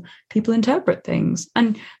how people interpret things.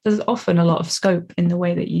 And there's often a lot of scope in the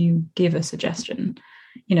way that you give a suggestion.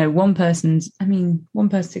 You know, one person's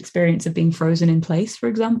experience of being frozen in place, for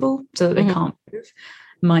example, so that they can't move,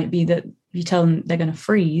 might be that you tell them they're going to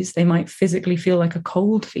freeze, they might physically feel like a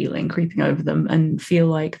cold feeling creeping over them and feel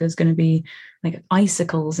like there's going to be like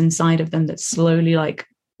icicles inside of them that slowly like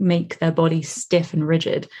make their body stiff and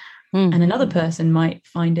rigid. And another person might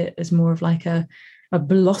find it as more of like a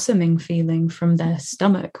blossoming feeling from their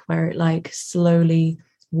stomach, where it like slowly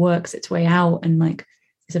works its way out and like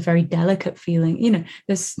it's a very delicate feeling. You know,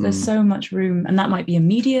 there's so much room, and that might be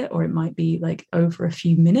immediate or it might be like over a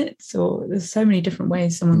few minutes, or there's so many different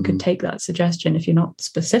ways someone could take that suggestion if you're not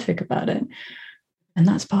specific about it. And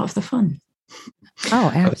that's part of the fun. Oh,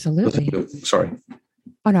 absolutely. Sorry.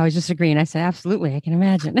 Oh, no, I was just agreeing. I said, absolutely. I can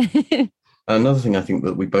imagine. Another thing I think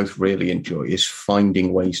that we both really enjoy is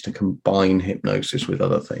finding ways to combine hypnosis with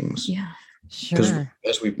other things. Yeah. Because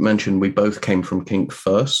as we mentioned, we both came from kink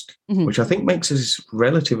first, which I think makes us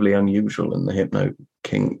relatively unusual in the hypno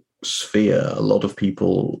kink sphere. A lot of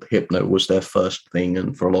people, hypno was their first thing,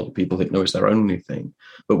 and for a lot of people, hypno is their only thing.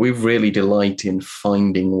 But we really delight in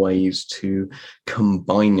finding ways to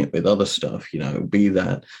combine it with other stuff, you know, be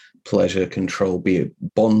that pleasure control, be it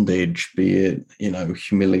bondage, be it, you know,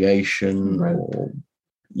 humiliation, or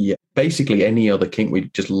basically any other kink. We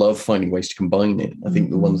just love finding ways to combine it. I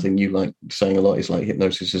think the one thing you like saying a lot is like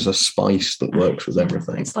hypnosis is a spice that works with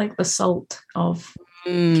everything. It's like the salt of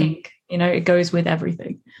kink. You know, it goes with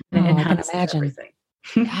everything. And it enhances everything.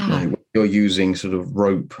 You're using sort of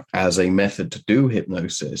rope as a method to do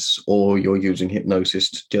hypnosis, or you're using hypnosis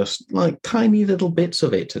to just like tiny little bits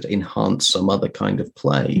of it to enhance some other kind of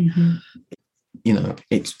play. You know,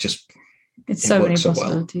 it's so many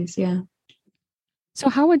possibilities. Yeah. So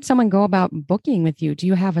how would someone go about booking with you? Do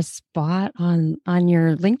you have a spot on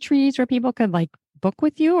your link trees where people could like book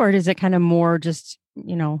with you, or is it kind of more just,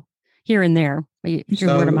 you know, here and there through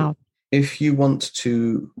word of mouth? If you want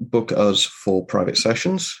to book us for private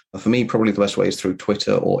sessions, for me, probably the best way is through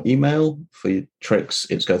Twitter or email. For tricks,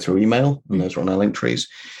 it's go through email, and those are on our link trees.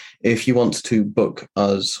 If you want to book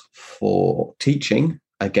us for teaching,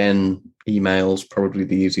 again, email's probably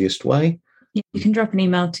the easiest way. You can drop an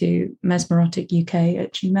email to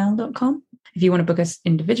mesmeroticuk@gmail.com. If you want to book us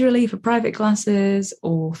individually for private classes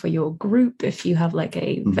or for your group, if you have like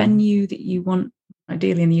a venue that you want,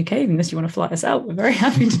 ideally in the UK, unless you want to fly us out, we're very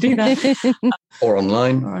happy to do that. Or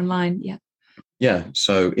online. Yeah.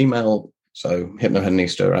 So email, so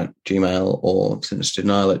hypnohedonista@gmail or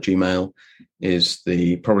sinisterdenial@gmail is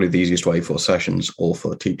probably the easiest way for sessions or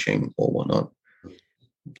for teaching or whatnot.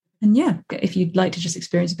 And yeah, if you'd like to just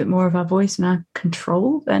experience a bit more of our voice and our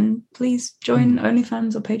control, then please join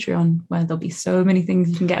OnlyFans or Patreon, where there'll be so many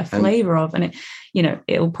things you can get a flavor of. And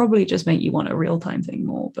it'll probably just make you want a real-time thing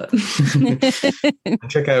more. But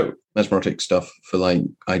check out Mesmerotic stuff for like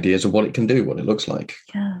ideas of what it can do, what it looks like.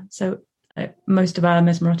 Yeah. So most of our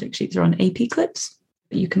Mesmerotic sheets are on AP Clips.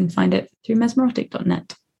 You can find it through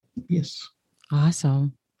mesmerotic.net. Yes.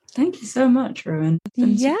 Awesome. Thank you so much, Ruin.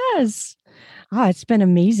 Yes. Oh, it's been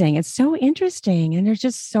amazing. It's so interesting. And there's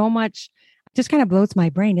just so much, just kind of blows my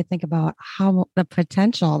brain to think about how the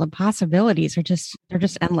potential, the possibilities they're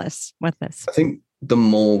just endless with this. I think the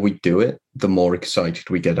more we do it, the more excited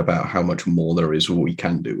we get about how much more there is we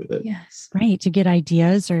can do with it. Yes. Right. To get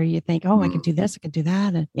ideas, or you think, oh, I could do this, I could do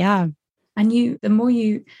that. And yeah. And the more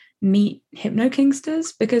you meet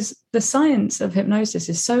hypno-kinksters, because the science of hypnosis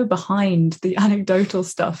is so behind the anecdotal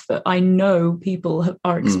stuff that I know people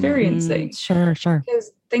are experiencing. Sure.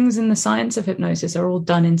 Because things in the science of hypnosis are all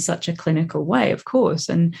done in such a clinical way, of course,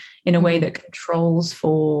 and in a way that controls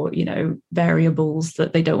for, variables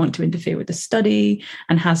that they don't want to interfere with the study,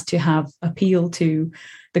 and has to have appeal to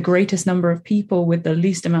the greatest number of people with the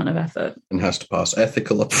least amount of effort. And has to pass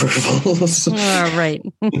ethical approvals. Right.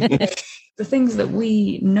 The things that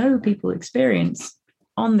we know people experience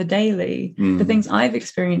on the daily, the things I've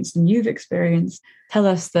experienced and you've experienced, tell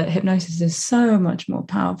us that hypnosis is so much more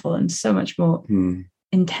powerful and so much more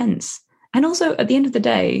intense. And also, at the end of the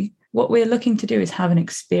day, what we're looking to do is have an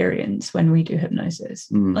experience when we do hypnosis.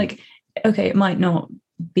 Like, okay, it might not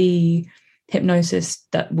be hypnosis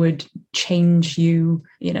that would change you,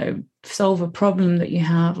 solve a problem that you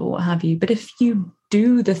have or what have you. But if you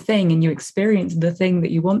do the thing and you experience the thing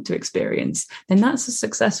that you want to experience, then that's a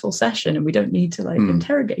successful session, and we don't need to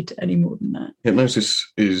interrogate it any more than that. Hypnosis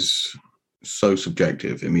is so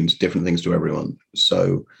subjective. It means different things to everyone.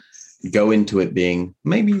 So go into it being,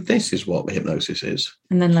 maybe this is what hypnosis is.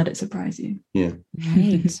 And then let it surprise you. Yeah.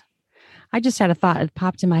 Right. I just had a thought that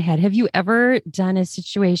popped in my head. Have you ever done a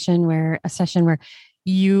session where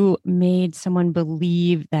you made someone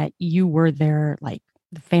believe that you were their like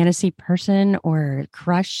the fantasy person or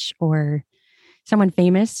crush or someone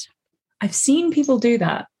famous? I've seen people do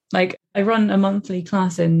that. Like, I run a monthly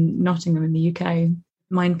class in Nottingham in the UK,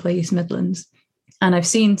 Mind Play East Midlands. And I've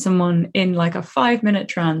seen someone in like a 5-minute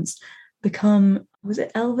trance become, was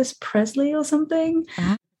it Elvis Presley or something?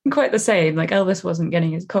 Quite the same. Like, Elvis wasn't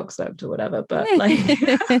getting his cock sucked or whatever, but like,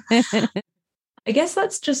 I guess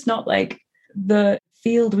that's just not like the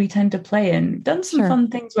field we tend to play in. Done some fun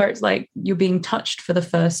things where it's like you're being touched for the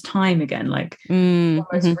first time again, like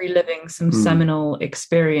almost reliving some seminal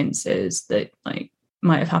experiences that like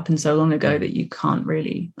might have happened so long ago that you can't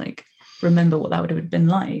really like remember what that would have been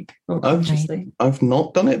like. I've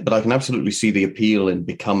not done it, but I can absolutely see the appeal in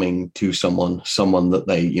becoming to someone that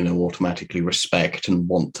they, automatically respect and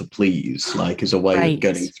want to please, like as a way of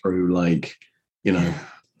getting through, like,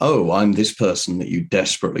 oh, I'm this person that you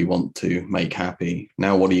desperately want to make happy.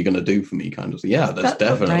 Now, what are you going to do for me? Kind of. Yeah, there's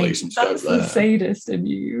definitely some scope there. That's the sadist in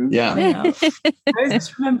you. Yeah. I was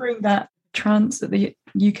just remembering that trance at the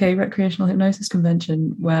UK Recreational Hypnosis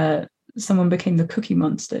Convention where someone became the Cookie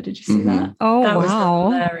Monster. Did you see that? Oh, that wow.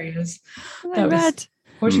 was hilarious.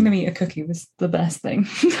 Watching them eat a cookie was the best thing.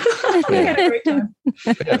 I had a great time.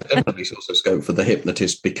 Yeah, definitely also scope for the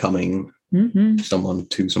hypnotist becoming someone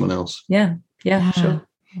to someone else. Yeah, sure.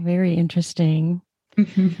 Very interesting.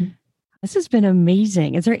 This has been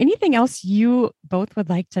amazing. Is there anything else you both would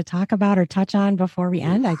like to talk about or touch on before we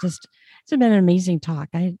end? It's been an amazing talk.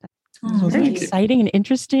 It was very exciting and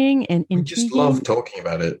interesting and intriguing. I just love talking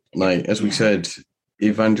about it. Like, as we said,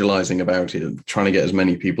 evangelizing about it, trying to get as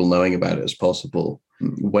many people knowing about it as possible.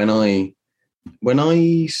 When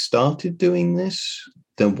I started doing this,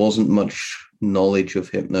 there wasn't much knowledge of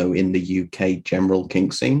hypno in the UK general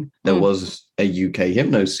kink scene. There was a UK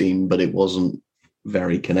hypno scene, but it wasn't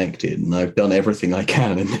very connected. And I've done everything I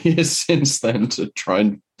can in the years since then to try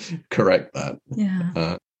and correct that.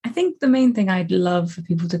 Yeah. I think the main thing I'd love for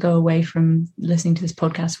people to go away from listening to this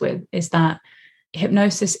podcast with is that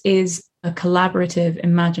hypnosis is a collaborative,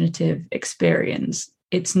 imaginative experience.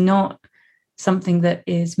 It's not something that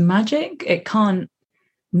is magic. It can't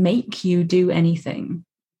make you do anything.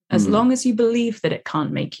 As long as you believe that it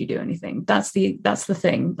can't make you do anything. That's the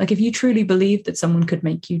thing. Like, if you truly believe that someone could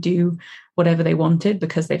make you do whatever they wanted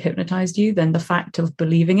because they've hypnotized you, then the fact of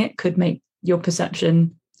believing it could make your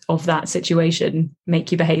perception of that situation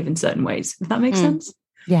make you behave in certain ways. Does that make sense?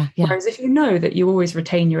 Yeah. Whereas if you know that you always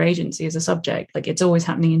retain your agency as a subject, like it's always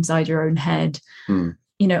happening inside your own head, a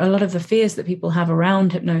lot of the fears that people have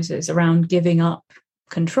around hypnosis, around giving up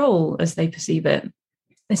control as they perceive it,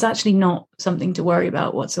 it's actually not something to worry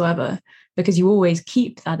about whatsoever, because you always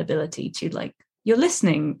keep that ability to, like, you're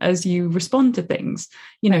listening as you respond to things.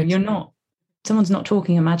 You're not, someone's not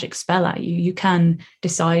talking a magic spell at you. You can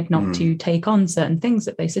decide not to take on certain things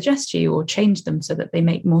that they suggest to you, or change them so that they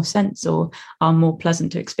make more sense or are more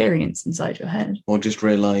pleasant to experience inside your head. Or just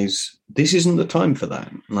realize this isn't the time for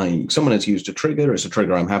that. Like, someone has used a trigger. It's a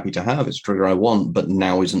trigger I'm happy to have. It's a trigger I want, but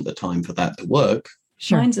now isn't the time for that to work.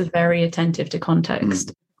 Sure. Minds are very attentive to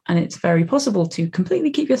context, and it's very possible to completely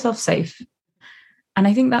keep yourself safe. And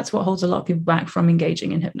I think that's what holds a lot of people back from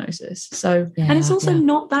engaging in hypnosis. So, and it's also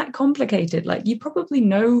not that complicated. Like, you probably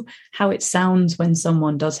know how it sounds when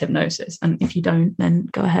someone does hypnosis. And if you don't, then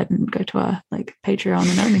go ahead and go to our Patreon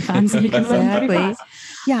and OnlyFans, and you can learn pretty fast.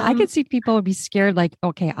 Yeah, I could see people would be scared, like,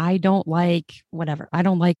 okay, I don't like whatever. I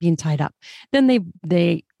don't like being tied up. Then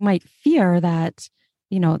they might fear that,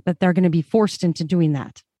 that they're going to be forced into doing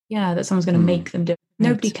that. Yeah, that someone's going to make them do it.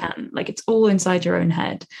 Nobody can. Like, it's all inside your own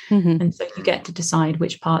head. And so you get to decide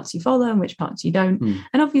which parts you follow and which parts you don't.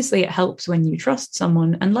 And obviously it helps when you trust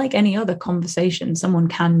someone. And like any other conversation, someone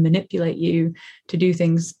can manipulate you to do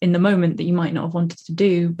things in the moment that you might not have wanted to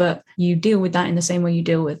do. But you deal with that in the same way you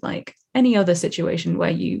deal with like any other situation where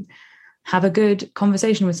you have a good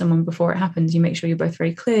conversation with someone before it happens. You make sure you're both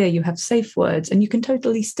very clear, you have safe words, and you can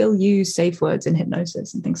totally still use safe words in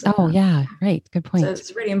hypnosis and things like that. Oh, yeah. Right. Good point. So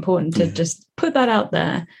it's really important to just put that out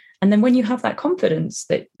there. And then when you have that confidence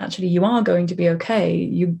that actually you are going to be okay,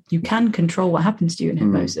 you can control what happens to you in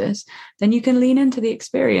hypnosis, then you can lean into the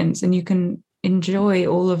experience and you can enjoy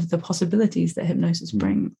all of the possibilities that hypnosis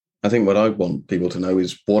brings. I think what I want people to know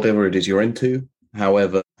is whatever it is you're into,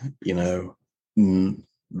 however,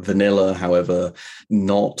 vanilla, however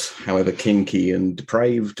kinky and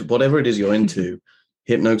depraved, whatever it is you're into,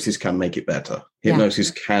 hypnosis can make it better.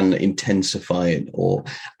 Hypnosis can intensify it or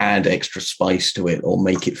add extra spice to it or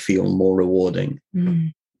make it feel more rewarding.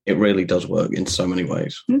 It really does work in so many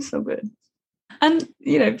ways. It's so good. And,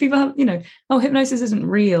 people have, hypnosis isn't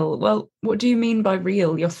real. Well, what do you mean by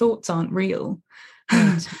real? Your thoughts aren't real.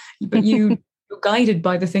 But you're guided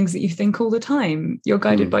by the things that you think all the time. You're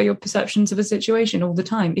guided by your perceptions of a situation all the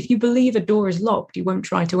time. If you believe a door is locked, you won't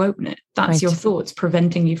try to open it. That's your thoughts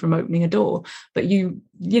preventing you from opening a door. But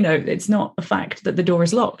it's not a fact that the door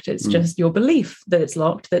is locked. It's just your belief that it's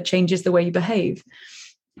locked that changes the way you behave.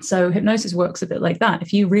 So hypnosis works a bit like that.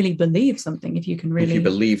 If you really believe something, if you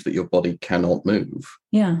believe that your body cannot move,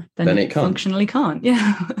 then it can't. Functionally can't.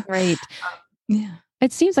 Yeah. Right. Yeah.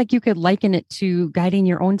 It seems like you could liken it to guiding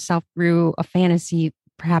your own self through a fantasy,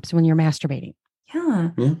 perhaps when you're masturbating. Yeah.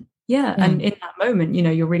 And in that moment,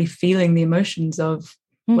 you're really feeling the emotions of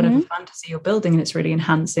whatever fantasy you're building, and it's really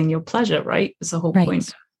enhancing your pleasure, right? That's the whole point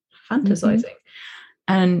of fantasizing.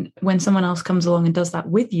 And when someone else comes along and does that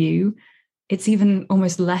with you, it's even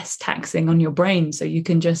almost less taxing on your brain. So you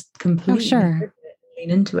can just completely lean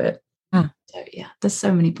into it. So there's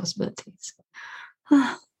so many possibilities.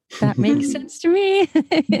 That makes sense to me.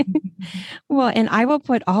 Well, and I will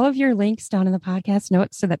put all of your links down in the podcast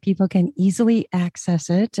notes so that people can easily access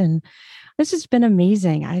it. And this has been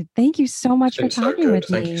amazing. I thank you so much for talking with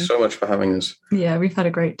me. Thank you so much for having us. Yeah, we've had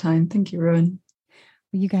a great time. Thank you, Ruin.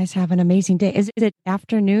 Well, you guys have an amazing day. Is it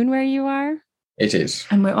afternoon where you are? It is.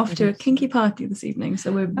 And we're off to a kinky party this evening.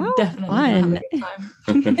 So we're definitely having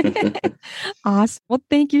a good time. Awesome. Well,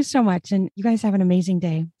 thank you so much. And you guys have an amazing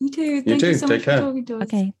day. You too. Thank you so much for talking to us.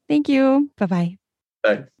 Okay. Thank you. Bye-bye.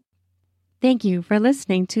 Bye. Thank you for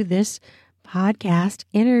listening to this podcast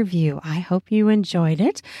interview. I hope you enjoyed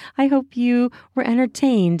it. I hope you were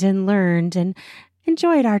entertained and learned and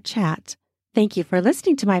enjoyed our chat. Thank you for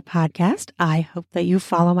listening to my podcast. I hope that you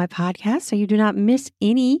follow my podcast so you do not miss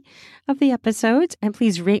any of the episodes. And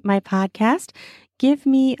please rate my podcast. Give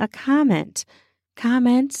me a comment.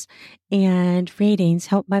 Comments and ratings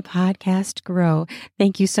help my podcast grow.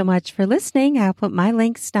 Thank you so much for listening. I'll put my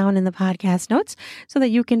links down in the podcast notes so that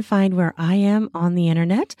you can find where I am on the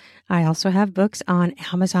internet. I also have books on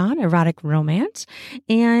Amazon, erotic romance,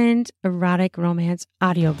 and erotic romance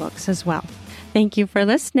audiobooks as well. Thank you for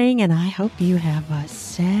listening, and I hope you have a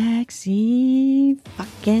sexy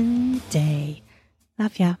fucking day.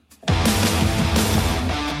 Love ya.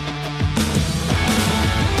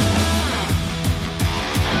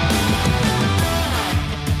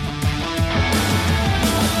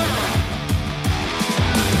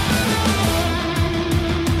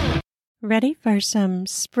 Ready for some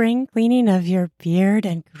spring cleaning of your beard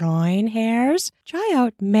and groin hairs? Try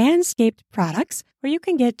out Manscaped products where you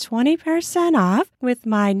can get 20% off with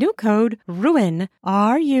my new code RUAN,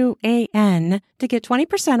 RUAN, to get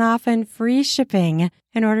 20% off and free shipping.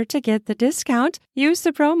 In order to get the discount, use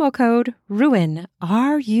the promo code RUAN,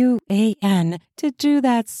 RUAN, to do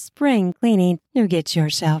that spring cleaning to get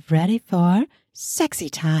yourself ready for sexy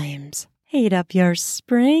times. Heat up your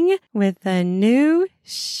spring with a new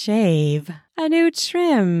shave, a new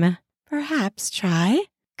trim. Perhaps try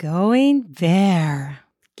going bare.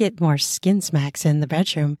 Get more skin smacks in the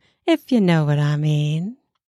bedroom, if you know what I mean.